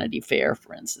in Vanity Fair,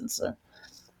 for instance.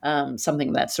 Something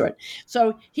of that sort.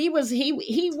 So he was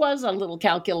a little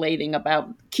calculating about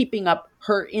keeping up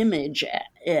her image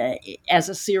as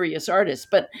a serious artist.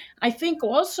 But I think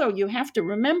also you have to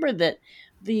remember that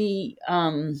the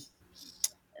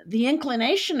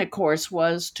inclination, of course,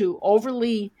 was to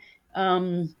overly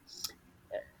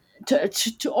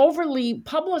to overly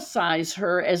publicize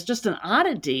her as just an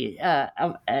oddity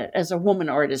as a woman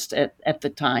artist at the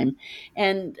time.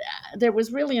 And there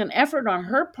was really an effort on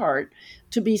her part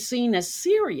to be seen as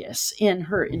serious in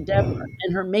her endeavor,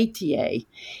 in her métier.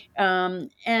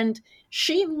 And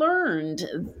she learned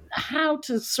how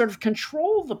to sort of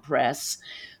control the press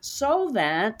so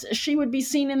that she would be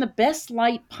seen in the best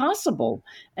light possible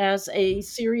as a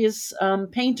serious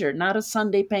painter, not a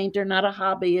Sunday painter, not a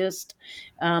hobbyist,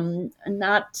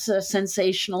 not a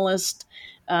sensationalist.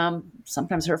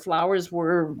 Sometimes her flowers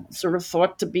were sort of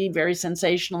thought to be very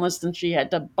sensationalist, and she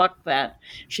had to buck that,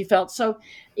 she felt. So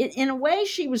in a way,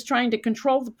 she was trying to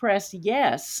control the press,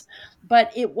 yes,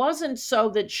 but it wasn't so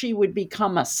that she would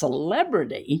become a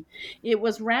celebrity. It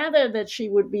was rather that she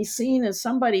would be seen as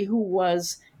somebody who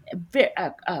was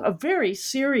very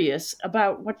serious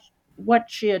about what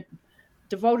she had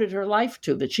devoted her life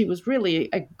to, that she was really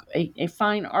a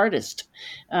fine artist.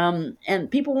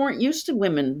 And people weren't used to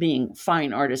women being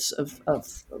fine artists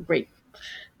of great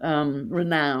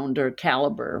renowned or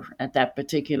caliber at that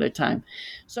particular time.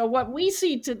 So what we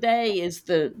see today is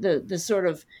the sort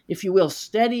of, if you will,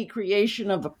 steady creation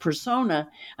of a persona.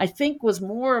 I think there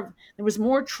was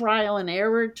more trial and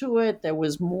error to it. There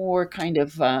was more kind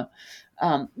of,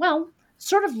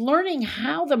 sort of learning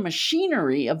how the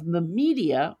machinery of the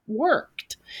media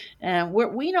worked. And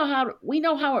we know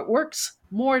how it works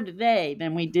more today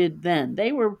than we did then.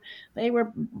 They were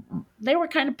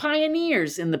kind of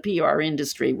pioneers in the PR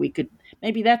industry.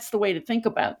 Maybe that's the way to think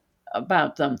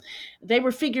about them. They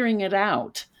were figuring it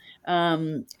out,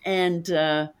 and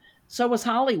so was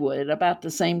Hollywood about the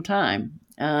same time.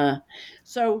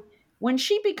 So when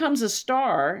she becomes a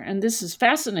star, and this is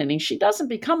fascinating, she doesn't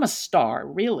become a star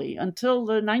really until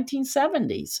the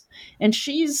 1970s, and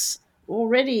she's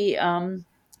already a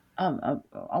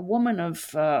woman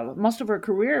of most of her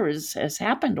career has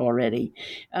happened already.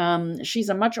 She's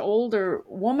a much older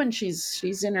woman.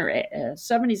 She's in her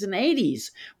 70s and 80s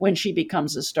when she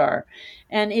becomes a star,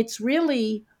 and it's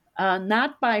really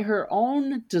not by her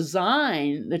own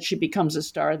design that she becomes a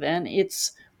star. Then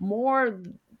it's more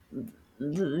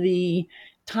the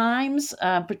times,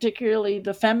 particularly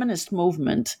the feminist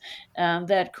movement,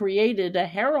 that created a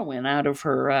heroine out of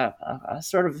her, a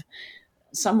sort of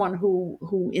someone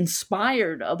who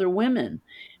inspired other women.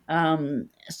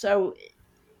 So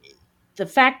the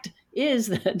fact is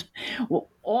that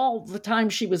all the time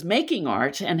she was making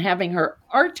art and having her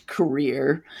art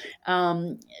career,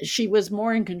 she was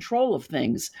more in control of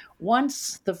things.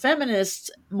 Once the feminist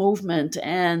movement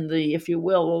and if you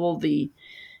will, all the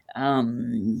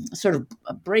sort of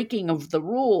breaking of the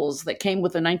rules that came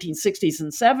with the 1960s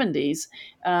and 70s,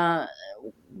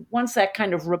 once that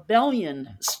kind of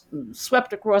rebellion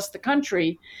swept across the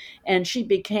country, and she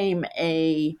became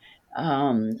a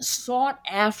sought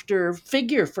after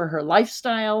figure for her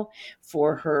lifestyle,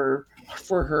 for her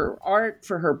art,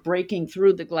 for her breaking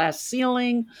through the glass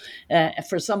ceiling,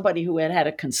 for somebody who had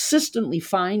a consistently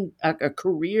fine a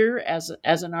career as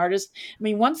an artist. I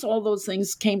mean, once all those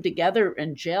things came together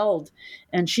and gelled,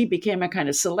 and she became a kind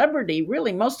of celebrity,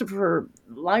 really most of her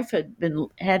life had been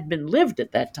lived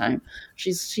at that time.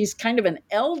 She's kind of an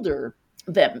elder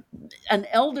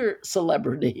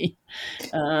celebrity.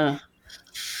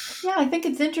 Yeah, I think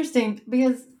it's interesting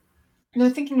because,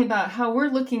 thinking about how we're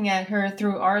looking at her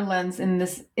through our lens in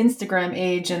this Instagram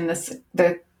age and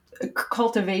the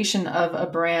cultivation of a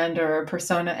brand or a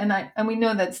persona. And we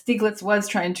know that Stieglitz was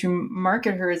trying to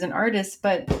market her as an artist,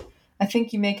 but I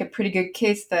think you make a pretty good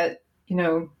case that,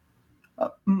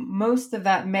 most of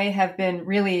that may have been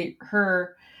really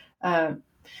her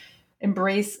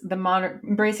embracing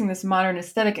this modern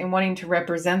aesthetic and wanting to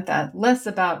represent that, less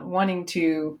about wanting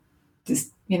to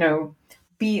just,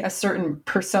 be a certain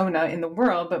persona in the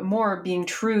world, but more being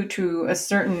true to a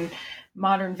certain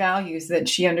modern values that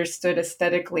she understood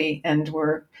aesthetically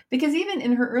because even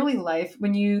in her early life,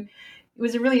 it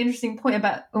was a really interesting point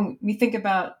about, when we think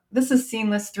about, this is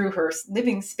seamless through her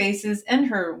living spaces and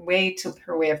her way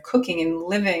of cooking and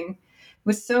living.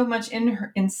 was so much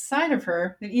inside of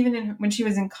her that even when she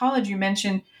was in college, you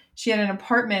mentioned she had an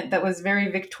apartment that was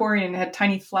very Victorian and had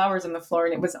tiny flowers on the floor,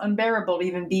 and it was unbearable to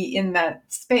even be in that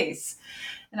space.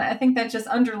 And I think that just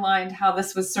underlined how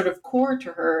this was sort of core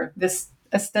to her, this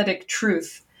aesthetic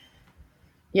truth.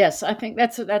 Yes, I think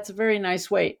that's a very nice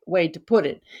way to put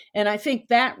it. And I think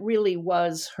that really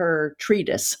was her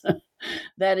treatise.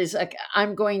 That is,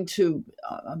 I'm going to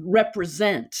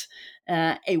represent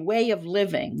a way of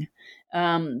living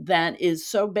that is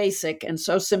so basic and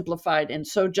so simplified and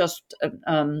so just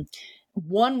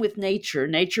one with nature.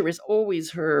 Nature is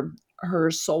always her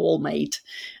soulmate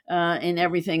in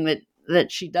everything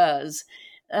that she does.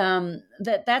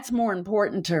 That's more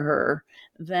important to her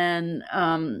than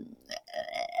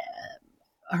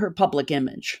her public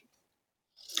image.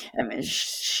 I mean,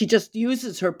 she just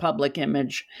uses her public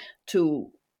image to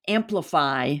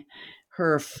amplify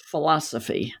her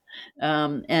philosophy,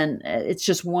 and it's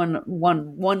just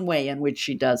one way in which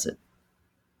she does it.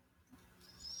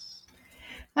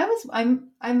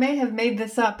 I may have made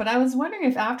this up, but I was wondering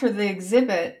if after the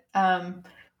exhibit,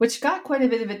 which got quite a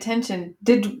bit of attention,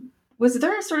 was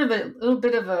there sort of a little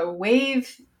bit of a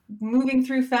wave moving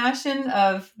through fashion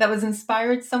that was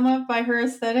inspired somewhat by her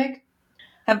aesthetic?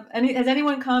 Has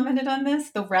anyone commented on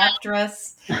this? The wrap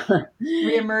dress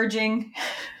reemerging?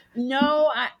 No,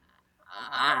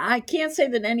 I can't say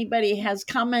that anybody has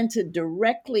commented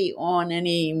directly on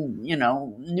any,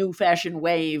 new fashion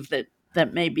wave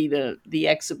that maybe the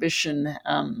exhibition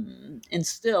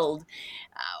instilled.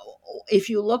 If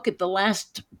you look at the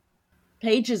last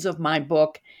pages of my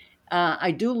book,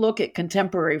 I do look at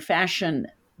contemporary fashion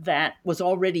that was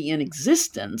already in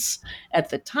existence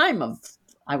at the time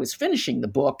I was finishing the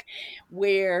book,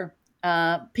 where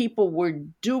people were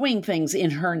doing things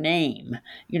in her name,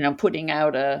 putting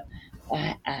out a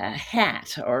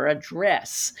hat or a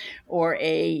dress or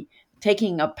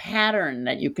taking a pattern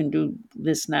that you can do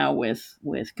this now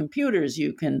with computers.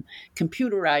 You can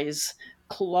computerize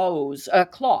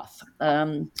cloth.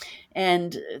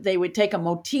 And they would take a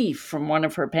motif from one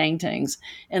of her paintings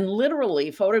and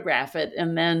literally photograph it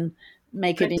and then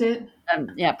print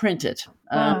it.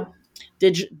 Wow.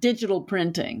 Digital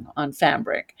printing on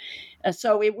fabric.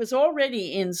 So it was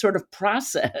already in sort of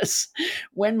process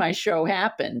when my show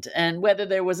happened. And whether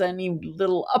there was any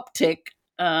little uptick,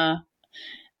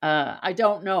 I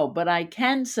don't know. But I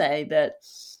can say that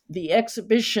the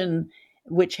exhibition,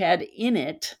 which had in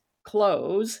it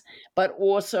clothes, but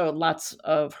also lots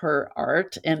of her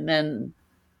art, and then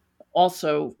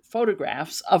also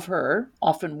photographs of her,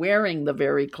 often wearing the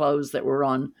very clothes that were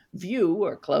on view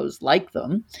or clothes like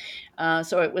them.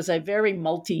 So it was a very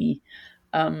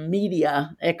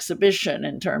media exhibition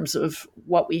in terms of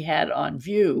what we had on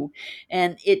view.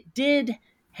 And it did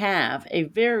have a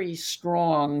very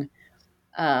strong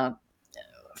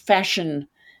fashion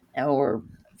or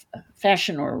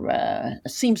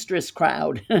seamstress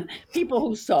crowd. People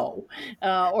who sew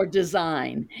or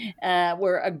design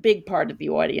were a big part of the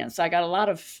audience. I got a lot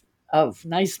of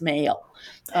nice mail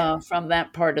from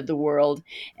that part of the world,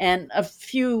 and a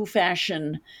few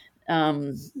fashion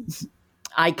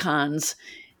icons,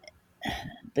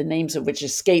 the names of which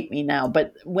escape me now,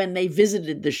 but when they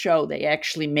visited the show, they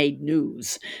actually made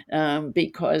news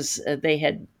because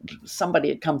somebody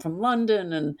had come from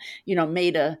London and,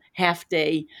 made a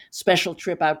half-day special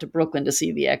trip out to Brooklyn to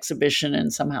see the exhibition,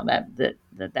 and somehow that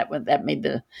made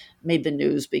the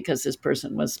news because this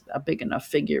person was a big enough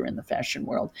figure in the fashion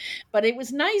world. But it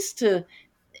was nice to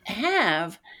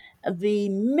have the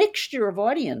mixture of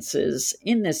audiences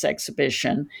in this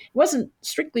exhibition. It wasn't,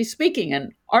 strictly speaking,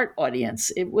 an art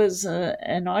audience. It was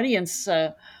an audience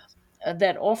that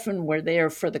often were there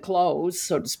for the clothes,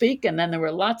 so to speak, and then there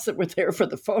were lots that were there for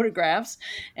the photographs.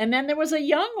 And then there was a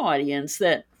young audience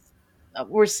that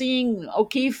were seeing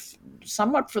O'Keeffe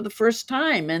somewhat for the first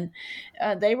time, and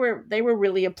they were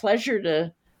really a pleasure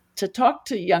to talk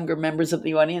to younger members of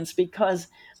the audience, because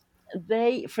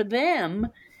for them,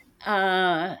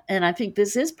 and I think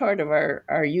this is part of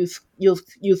our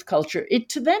youth culture.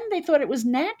 To them, they thought it was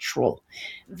natural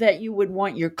that you would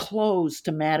want your clothes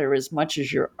to matter as much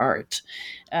as your art,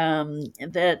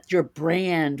 that your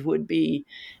brand would be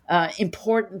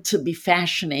important to be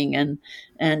fashioning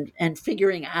and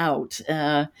figuring out.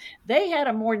 They had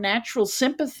a more natural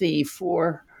sympathy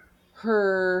for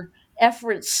her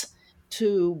efforts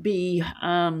to be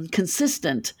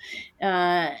consistent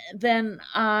than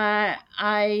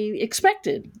I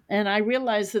expected. And I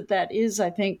realized that is, I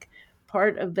think,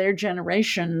 part of their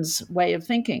generation's way of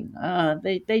thinking.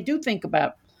 They do think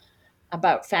about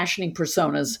fashioning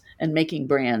personas and making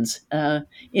brands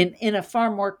in a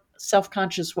far more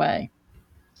self-conscious way.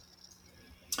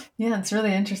 Yeah, it's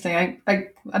really interesting.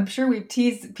 I'm sure we've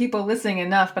teased people listening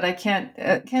enough, but I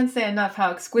can't say enough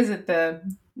how exquisite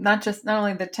not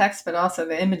only the text but also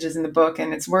the images in the book,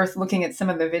 and it's worth looking at some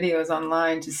of the videos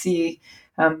online to see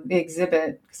the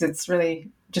exhibit, because it's really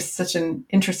just such an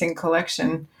interesting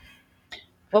collection.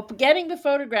 Well, getting the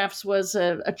photographs was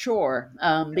a chore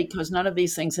because none of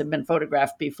these things had been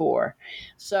photographed before.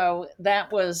 So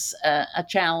that was a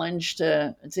challenge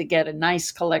to get a nice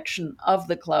collection of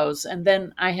the clothes. And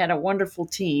then I had a wonderful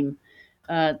team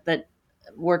that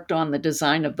worked on the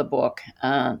design of the book.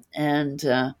 I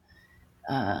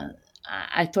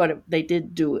thought they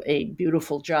did do a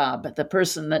beautiful job. But the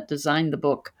person that designed the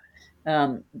book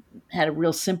had a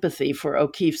real sympathy for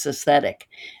O'Keeffe's aesthetic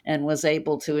and was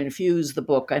able to infuse the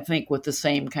book, I think, with the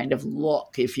same kind of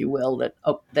look, if you will, that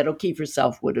O'Keeffe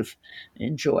herself would have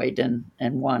enjoyed and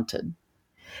wanted.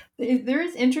 There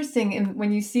is interesting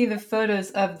when you see the photos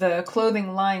of the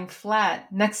clothing lying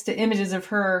flat next to images of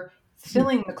her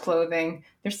filling the clothing.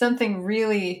 There's something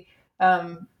really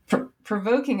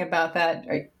provoking about that.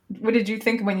 What did you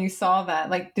think when you saw that?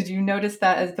 Like, did you notice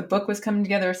that as the book was coming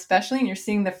together, especially, and you're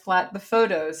seeing the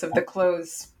photos of the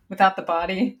clothes without the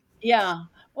body? Yeah,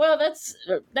 well, that's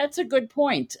a good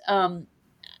point.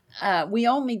 We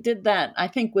only did that, I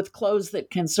think, with clothes that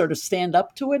can sort of stand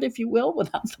up to it, if you will,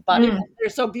 without the body. They're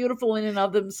so beautiful in and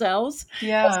of themselves.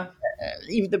 Yeah.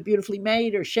 Either beautifully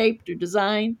made or shaped or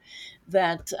designed,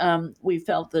 that we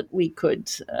felt that we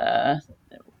could...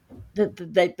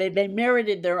 They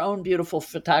merited their own beautiful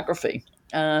photography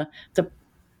to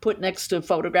put next to a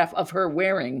photograph of her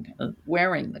wearing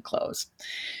the clothes.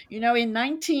 You know, in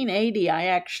 1980, I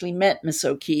actually met Miss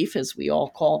O'Keeffe, as we all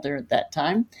called her at that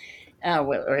time,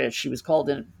 or as she was called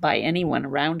by anyone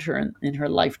around her in her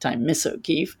lifetime, Miss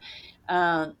O'Keeffe.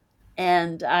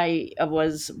 And I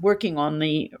was working on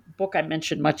the book I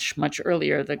mentioned much, much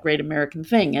earlier, The Great American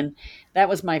Thing, and that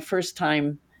was my first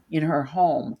time in her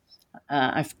home.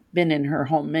 I've been in her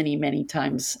home many, many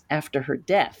times after her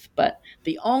death, but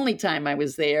the only time I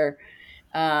was there,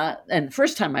 and the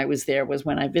first time I was there was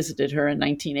when I visited her in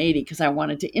 1980, because I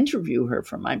wanted to interview her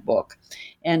for my book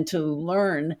and to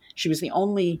learn. She was the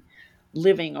only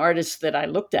living artist that I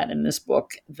looked at in this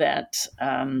book, that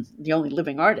the only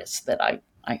living artist that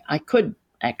I could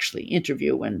actually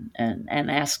interview and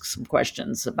ask some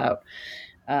questions about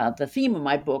the theme of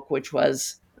my book, which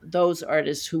was those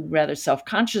artists who rather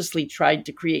self-consciously tried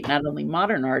to create not only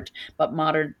modern art, but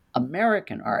modern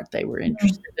American art. They were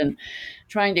interested in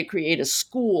trying to create a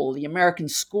school, the American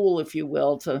school, if you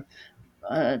will, to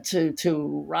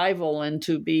rival and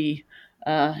to be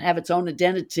have its own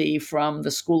identity from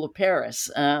the School of Paris.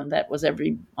 That was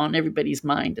on everybody's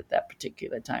mind at that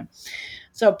particular time.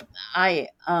 So I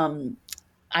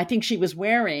think she was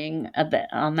wearing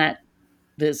on that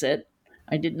visit.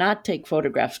 I did not take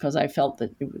photographs because I felt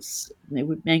that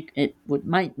it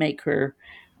might make her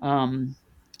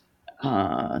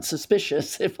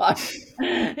suspicious that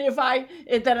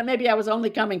maybe I was only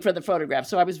coming for the photograph.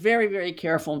 So I was very, very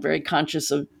careful and very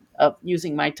conscious of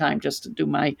using my time just to do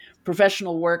my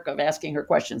professional work of asking her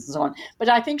questions and so on. But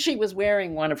I think she was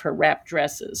wearing one of her wrap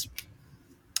dresses,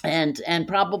 and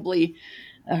probably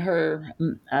her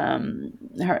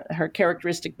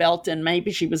characteristic belt, and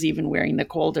maybe she was even wearing the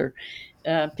Calder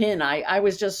pin. I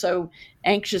was just so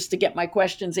anxious to get my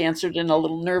questions answered and a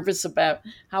little nervous about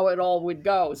how it all would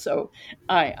go. So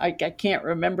I can't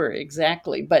remember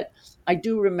exactly, but I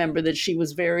do remember that she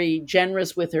was very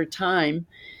generous with her time.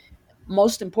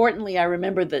 Most importantly, I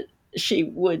remember that she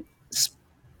would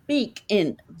speak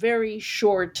in very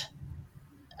short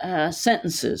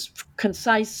sentences,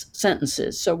 concise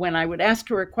sentences. So when I would ask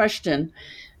her a question,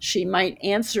 she might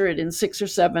answer it in 6 or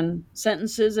 7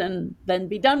 sentences and then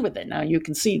be done with it. Now you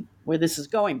can see where this is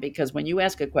going, because when you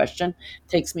ask a question, it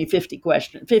takes me 50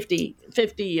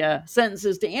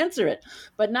 sentences to answer it,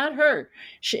 but not her.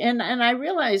 And I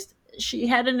realized she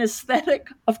had an aesthetic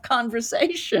of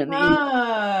conversation.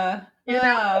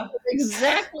 Yeah.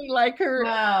 Exactly like her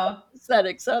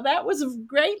aesthetic. So that was a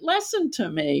great lesson to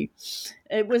me.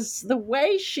 It was the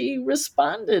way she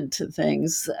responded to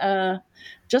things.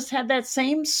 Just had that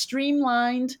same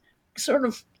streamlined sort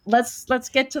of, let's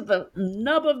get to the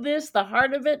nub of this, the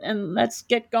heart of it, and let's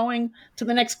get going to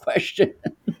the next question.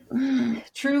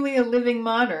 Truly a living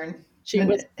modern. She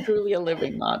was truly a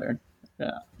living modern.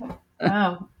 Yeah.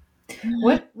 Wow.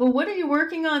 What are you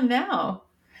working on now?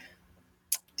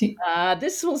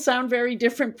 This will sound very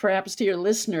different, perhaps, to your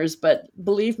listeners, but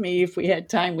believe me, if we had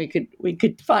time, we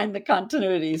could find the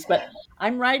continuities. But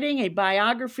I'm writing a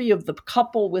biography of the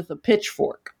couple with a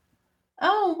pitchfork.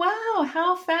 Oh, wow.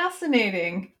 How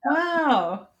fascinating.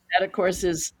 Wow. That, of course,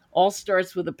 is all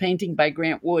starts with a painting by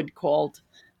Grant Wood called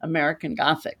American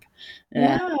Gothic.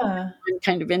 Yeah. I'm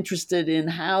kind of interested in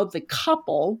how the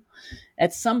couple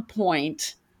at some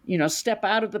point, step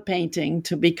out of the painting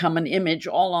to become an image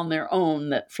all on their own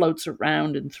that floats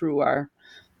around and through our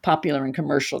popular and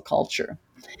commercial culture.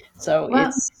 So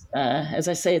it's, as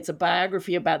I say, it's a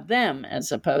biography about them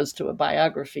as opposed to a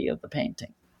biography of the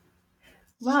painting.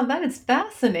 Wow, that is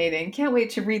fascinating. Can't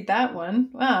wait to read that one.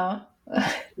 Wow.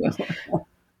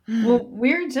 Well,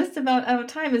 we're just about out of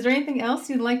time. Is there anything else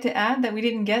you'd like to add that we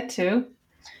didn't get to?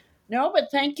 No,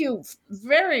 but thank you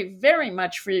very, very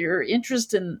much for your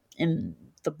interest in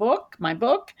the book, my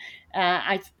book.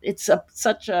 It's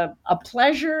such a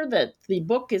pleasure that the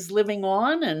book is living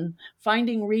on and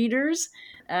finding readers,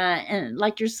 and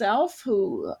like yourself,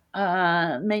 who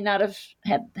may not have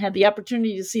had the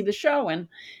opportunity to see the show. And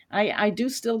I do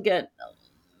still get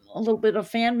a little bit of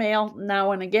fan mail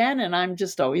now and again, and I'm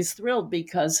just always thrilled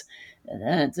because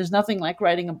there's nothing like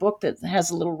writing a book that has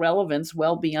a little relevance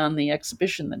well beyond the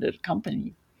exhibition that it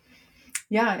accompanied.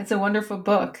 Yeah, it's a wonderful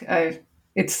book.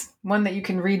 It's one that you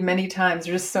can read many times.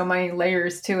 There's just so many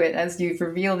layers to it, as you've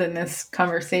revealed in this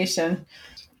conversation.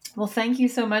 Well, thank you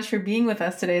so much for being with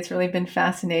us today. It's really been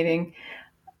fascinating.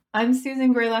 I'm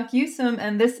Susan Graylock-Yusum,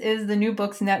 and this is the New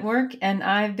Books Network, and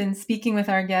I've been speaking with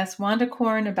our guest, Wanda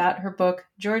Corn, about her book,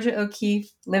 Georgia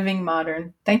O'Keeffe, Living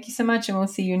Modern. Thank you so much, and we'll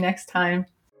see you next time.